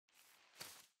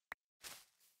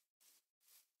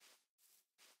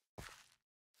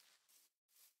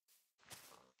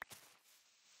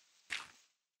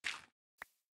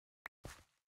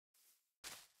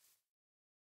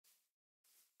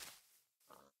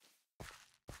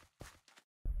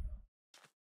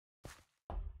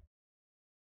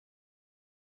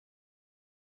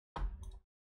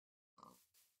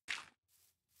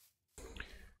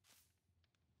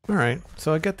 All right,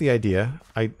 so I get the idea.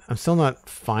 I'm still not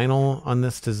final on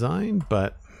this design,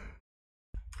 but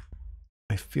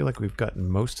I feel like we've gotten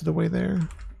most of the way there.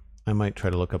 I might try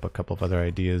to look up a couple of other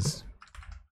ideas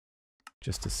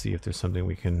just to see if there's something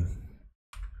we can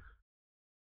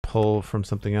pull from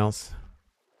something else.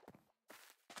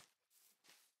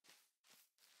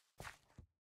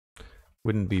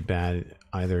 Wouldn't be bad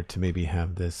either to maybe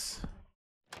have this,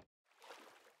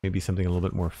 maybe something a little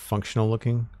bit more functional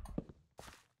looking.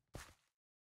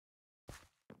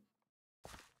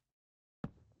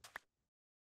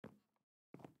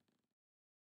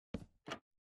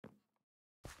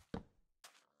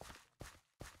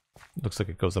 Looks like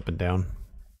it goes up and down.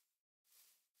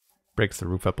 Breaks the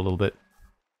roof up a little bit.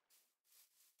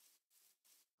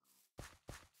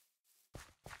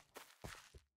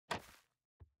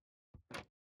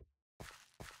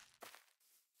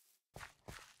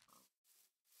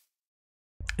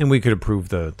 And we could improve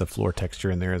the floor texture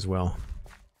in there as well.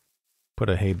 Put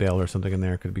a hay bale or something in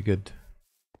there, could be good.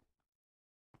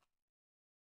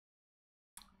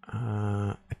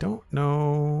 I don't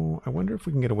know. I wonder if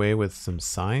we can get away with some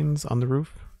signs on the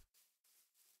roof.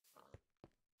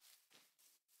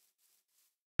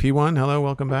 P1, hello,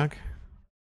 welcome back.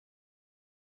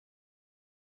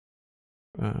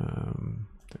 There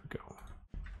we go.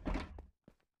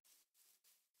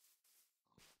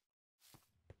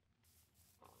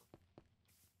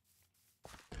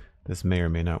 This may or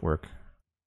may not work.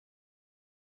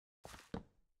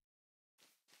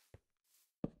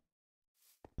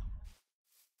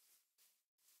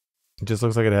 It just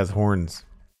looks like it has horns.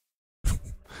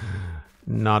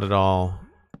 Not at all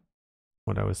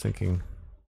what I was thinking.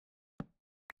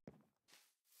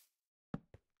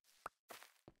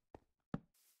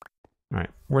 All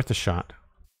right, worth a shot.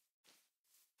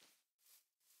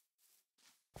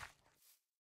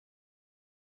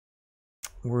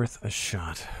 Worth a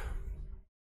shot.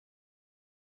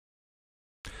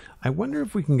 I wonder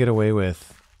if we can get away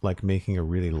with like making a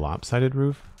really lopsided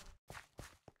roof.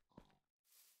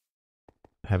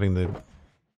 Having the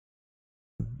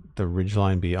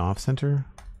ridgeline be off center.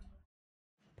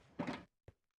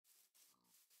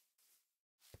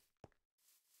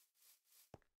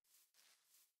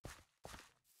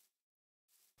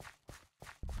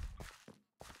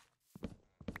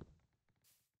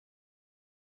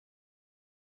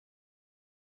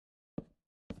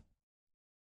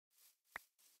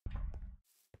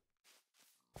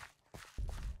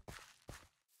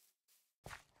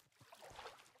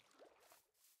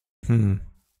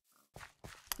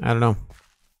 I don't know.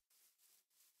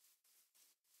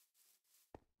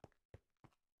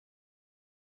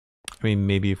 I mean,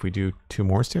 maybe if we do 2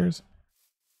 more stairs?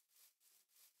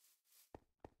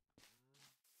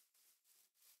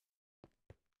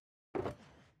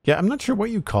 Yeah, I'm not sure what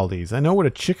you call these. I know what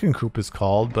a chicken coop is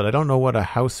called, but I don't know what a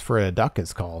house for a duck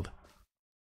is called.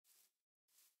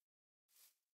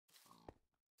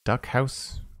 Duck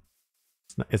house?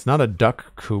 It's not a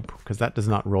duck coop, because that does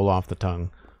not roll off the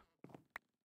tongue.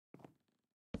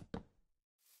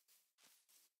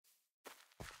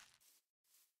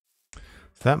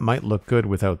 So that might look good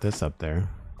without this up there.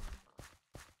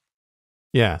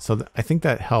 Yeah, so I think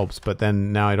that helps, but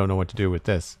then now I don't know what to do with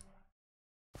this.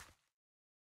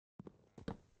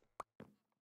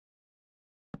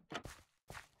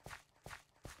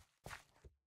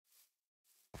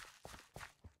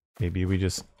 Maybe we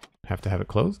just have to have it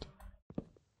closed?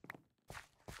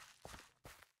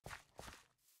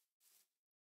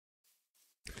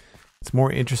 It's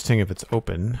more interesting if it's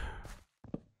open.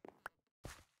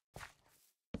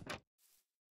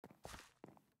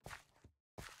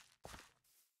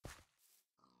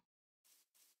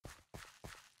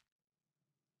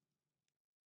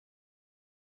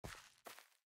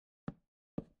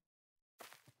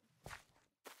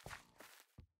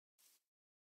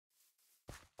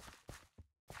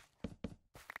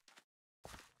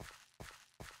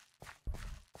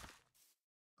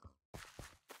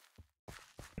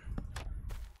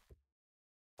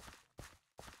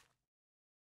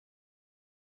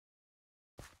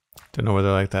 Don't know whether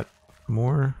I like that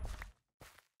more.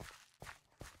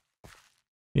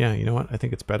 Yeah, you know what? I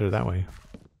think it's better that way.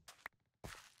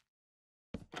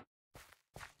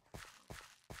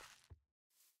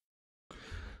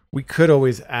 We could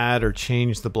always add or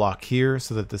change the block here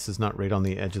so that this is not right on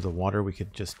the edge of the water. We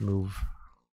could just move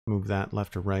that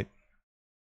left or right.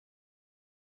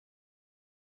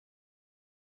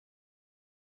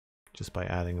 Just by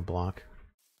adding a block.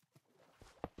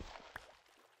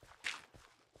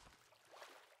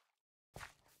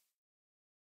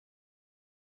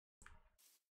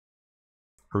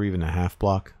 Or even a half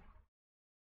block.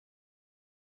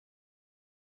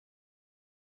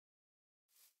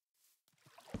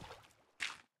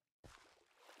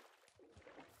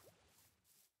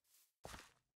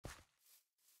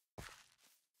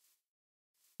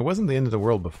 It wasn't the end of the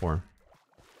world before.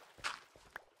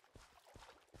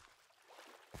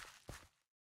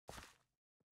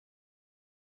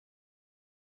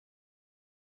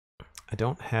 I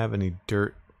don't have any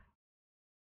dirt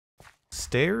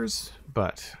stairs,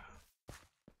 but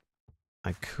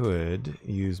I could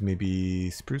use maybe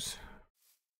spruce.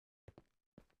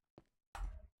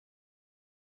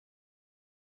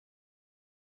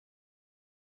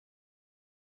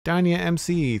 Dania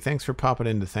MC, thanks for popping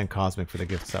in to thank Cosmic for the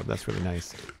gift sub. That's really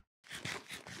nice.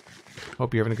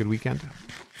 Hope you're having a good weekend.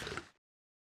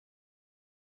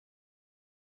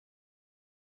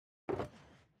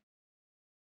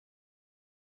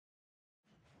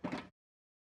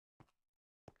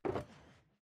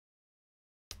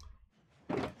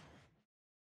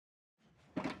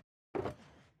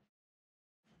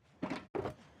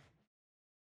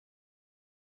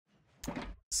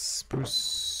 spruce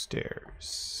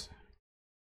stairs.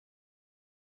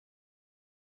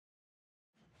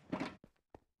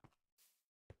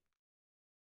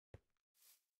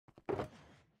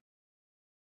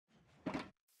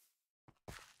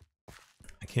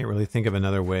 I can't really think of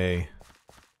another way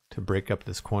to break up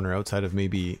this corner outside of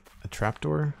maybe a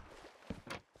trapdoor.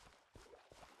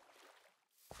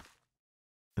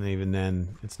 And even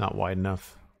then, it's not wide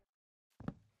enough.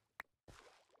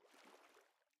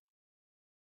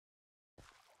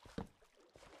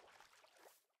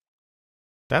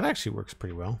 That actually works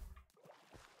pretty well.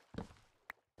 I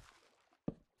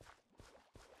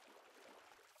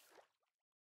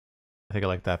think I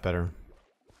like that better.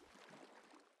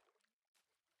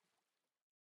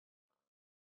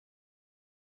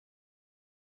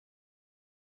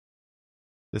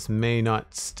 This may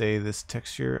not stay this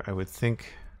texture. I would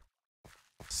think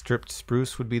stripped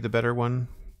spruce would be the better one.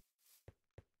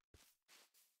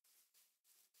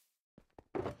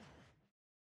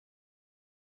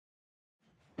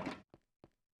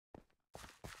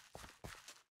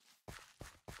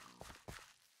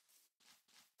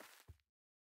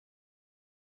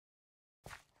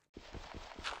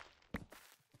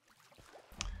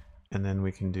 And then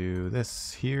we can do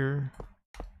this here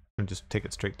and just take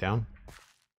it straight down.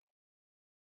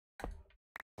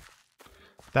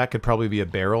 That could probably be a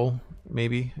barrel,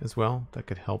 maybe, as well. That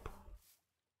could help.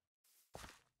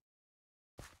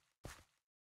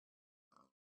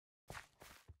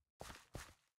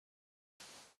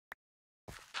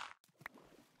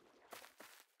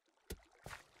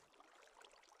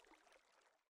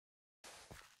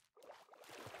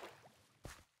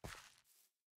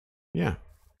 Yeah.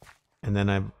 And then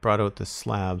I brought out the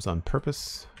slabs on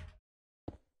purpose.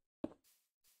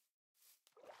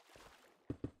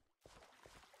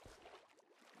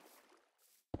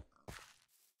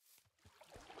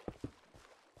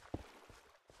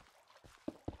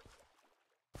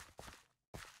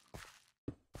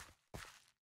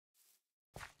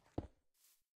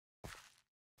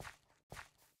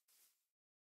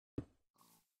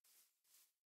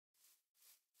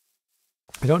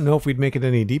 I don't know if we'd make it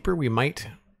any deeper. We might,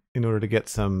 in order to get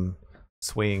some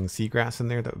swaying seagrass in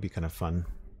there. That would be kind of fun.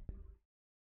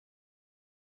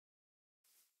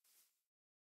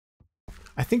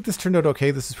 I think this turned out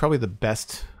okay. This is probably the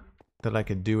best that I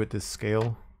could do at this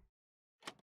scale.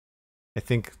 I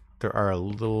think there are a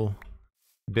little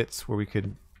bits where we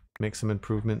could make some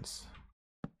improvements.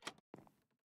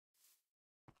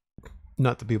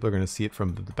 Not that people are going to see it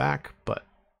from the back, but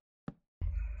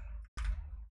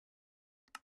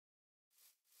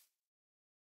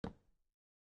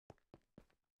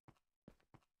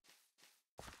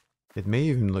it may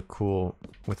even look cool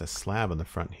with a slab on the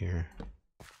front here.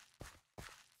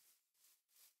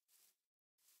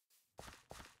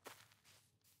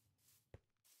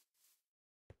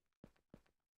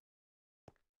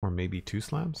 Or maybe 2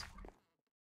 slabs?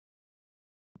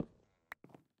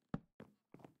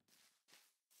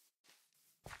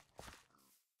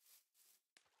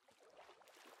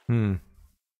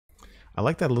 I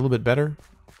like that a little bit better.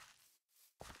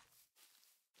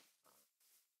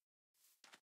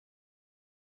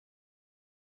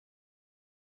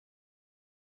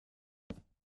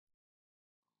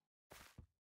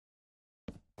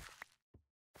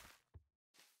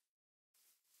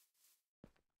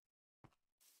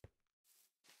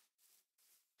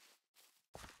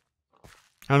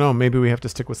 I don't know, maybe we have to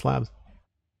stick with slabs.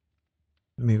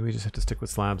 Maybe we just have to stick with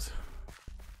slabs.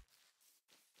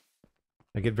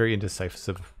 I get very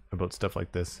indecisive about stuff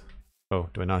like this. Oh,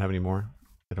 do I not have any more?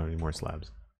 I don't have any more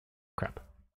slabs. Crap.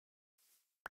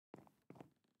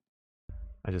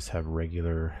 I just have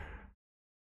regular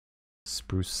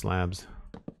spruce slabs.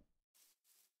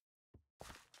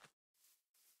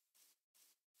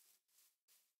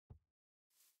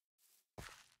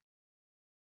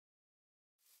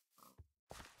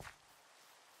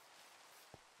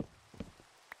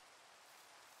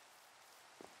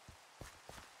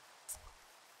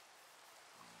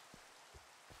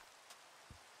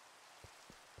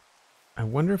 I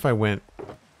wonder if I went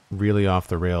really off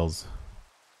the rails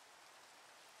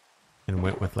and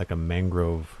went with like a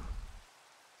mangrove,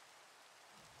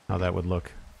 how that would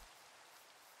look.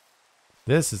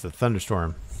 This is the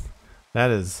thunderstorm.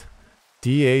 That is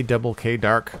DAKK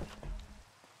dark.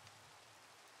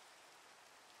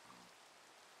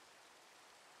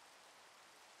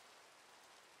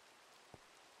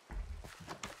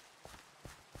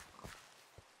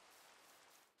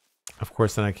 Of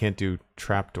course, then I can't do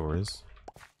trapdoors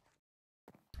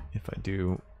if I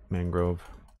do mangrove.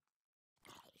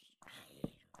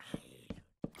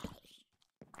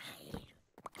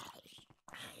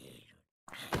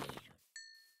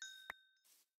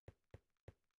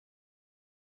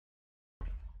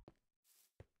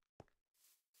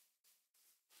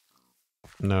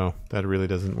 No, that really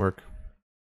doesn't work.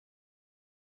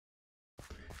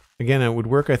 Again, it would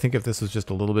work, I think, if this was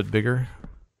just a little bit bigger.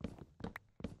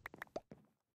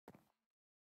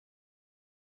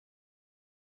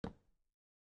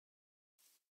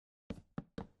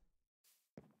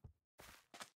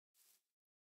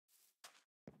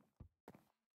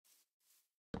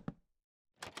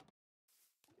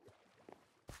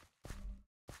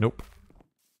 Nope.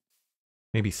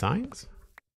 Maybe signs?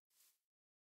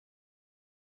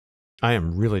 I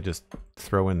am really just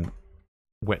throwing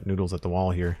wet noodles at the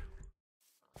wall here.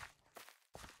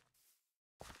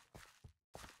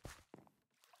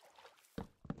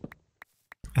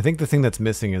 I think the thing that's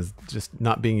missing is just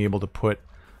not being able to put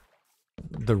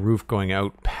the roof going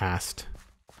out past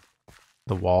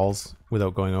the walls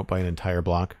without going out by an entire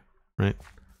block, right?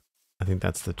 I think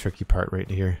that's the tricky part right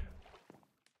here.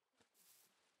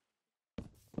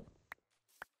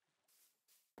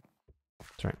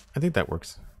 That's right. I think that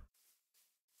works.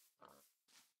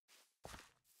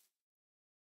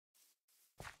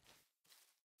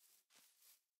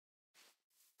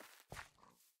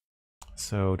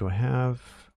 So do I have,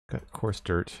 got coarse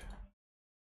dirt.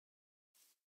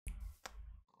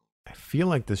 I feel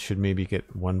like this should maybe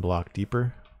get one block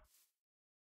deeper,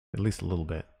 at least a little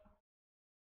bit.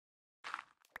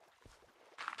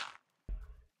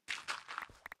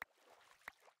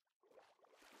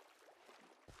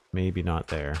 Maybe not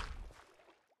there.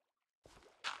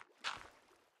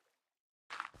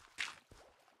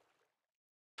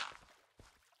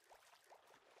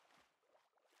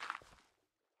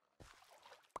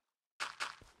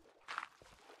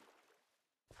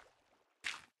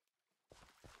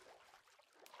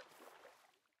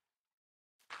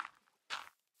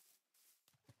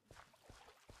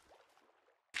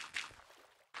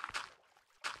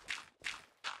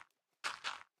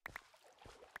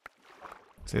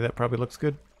 See, that probably looks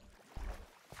good.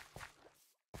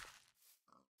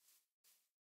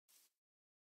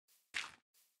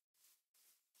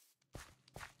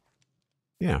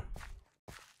 Yeah.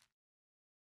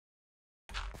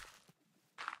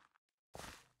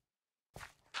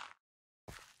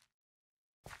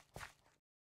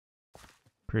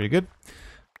 Pretty good.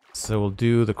 So we'll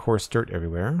do the coarse dirt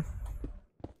everywhere.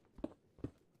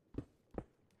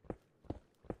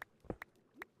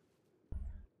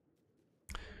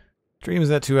 Stream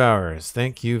is at 2 hours.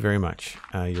 Thank you very much.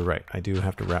 You're right. I do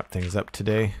have to wrap things up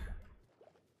today.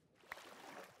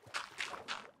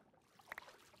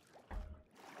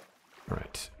 All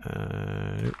right.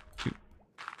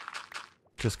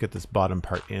 Just get this bottom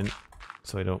part in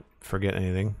so I don't forget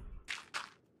anything.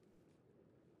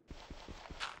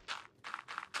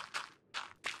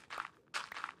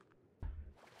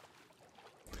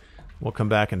 We'll come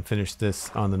back and finish this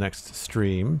on the next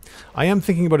stream. I am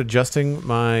thinking about adjusting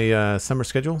my summer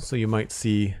schedule, so you might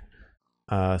see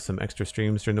some extra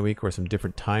streams during the week or some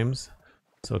different times.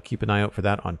 So keep an eye out for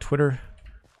that on Twitter.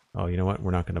 Oh, you know what? We're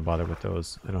not going to bother with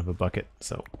those. I don't have a bucket,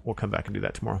 so we'll come back and do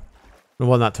that tomorrow.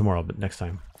 Well, not tomorrow, but next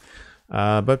time.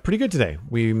 But pretty good today.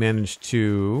 We managed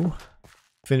to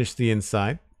finish the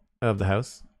inside of the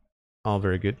house. All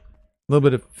very good. A little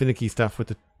bit of finicky stuff with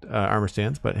the armor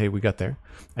stands, but hey, we got there.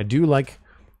 I do like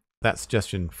that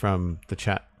suggestion from the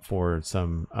chat for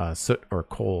some soot or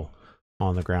coal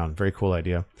on the ground. Very cool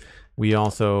idea. We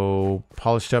also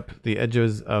polished up the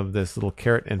edges of this little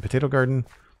carrot and potato garden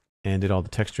and did all the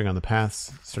texturing on the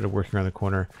paths, started working around the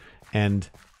corner, and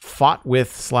fought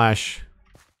with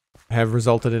 / have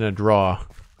resulted in a draw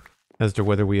as to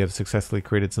whether we have successfully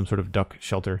created some sort of duck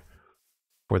shelter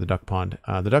for the duck pond.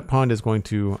 The duck pond is going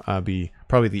to be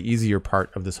probably the easier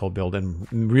part of this whole build and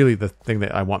really the thing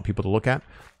that I want people to look at.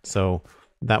 So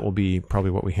that will be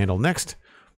probably what we handle next.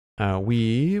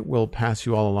 We will pass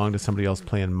you all along to somebody else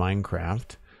playing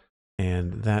Minecraft.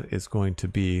 And that is going to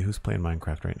be, who's playing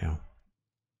Minecraft right now?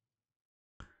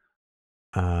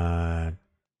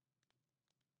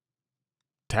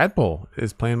 Tadpole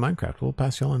is playing Minecraft. We'll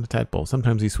pass you all on to Tadpole.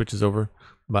 Sometimes he switches over,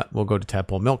 but we'll go to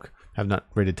Tadpole Milk. Have not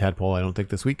rated Tadpole, I don't think,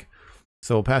 this week.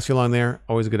 So we'll pass you along there.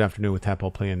 Always a good afternoon with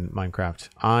Tadpole playing Minecraft.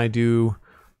 I do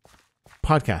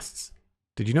podcasts.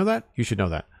 Did you know that? You should know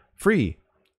that. Free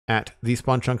at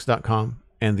thespawnchunks.com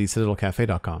and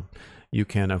thecitadelcafe.com. You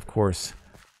can, of course,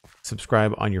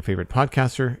 subscribe on your favorite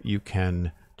podcaster. You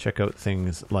can check out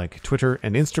things like Twitter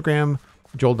and Instagram.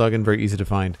 Joel Duggan, very easy to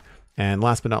find. And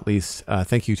last but not least,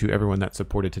 thank you to everyone that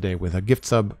supported today with a gift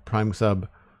sub, prime sub.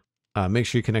 Make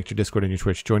sure you connect your Discord and your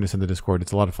Twitch. Join us in the Discord.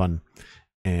 It's a lot of fun.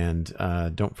 And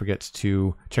don't forget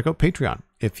to check out Patreon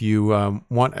if you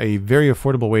want a very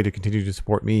affordable way to continue to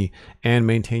support me and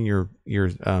maintain your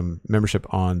membership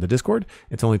on the Discord,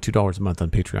 it's only $2 a month on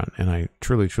Patreon, and I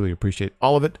truly, truly appreciate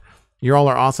all of it. You all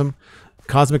are awesome.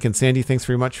 Cosmic and Sandy, thanks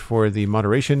very much for the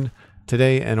moderation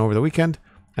today and over the weekend,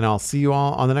 and I'll see you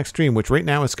all on the next stream, which right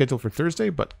now is scheduled for Thursday,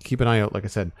 but keep an eye out, like I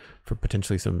said, for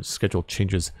potentially some scheduled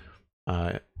changes.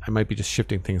 I might be just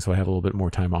shifting things so I have a little bit more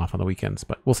time off on the weekends,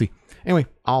 but we'll see. Anyway,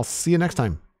 I'll see you next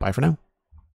time. Bye for now.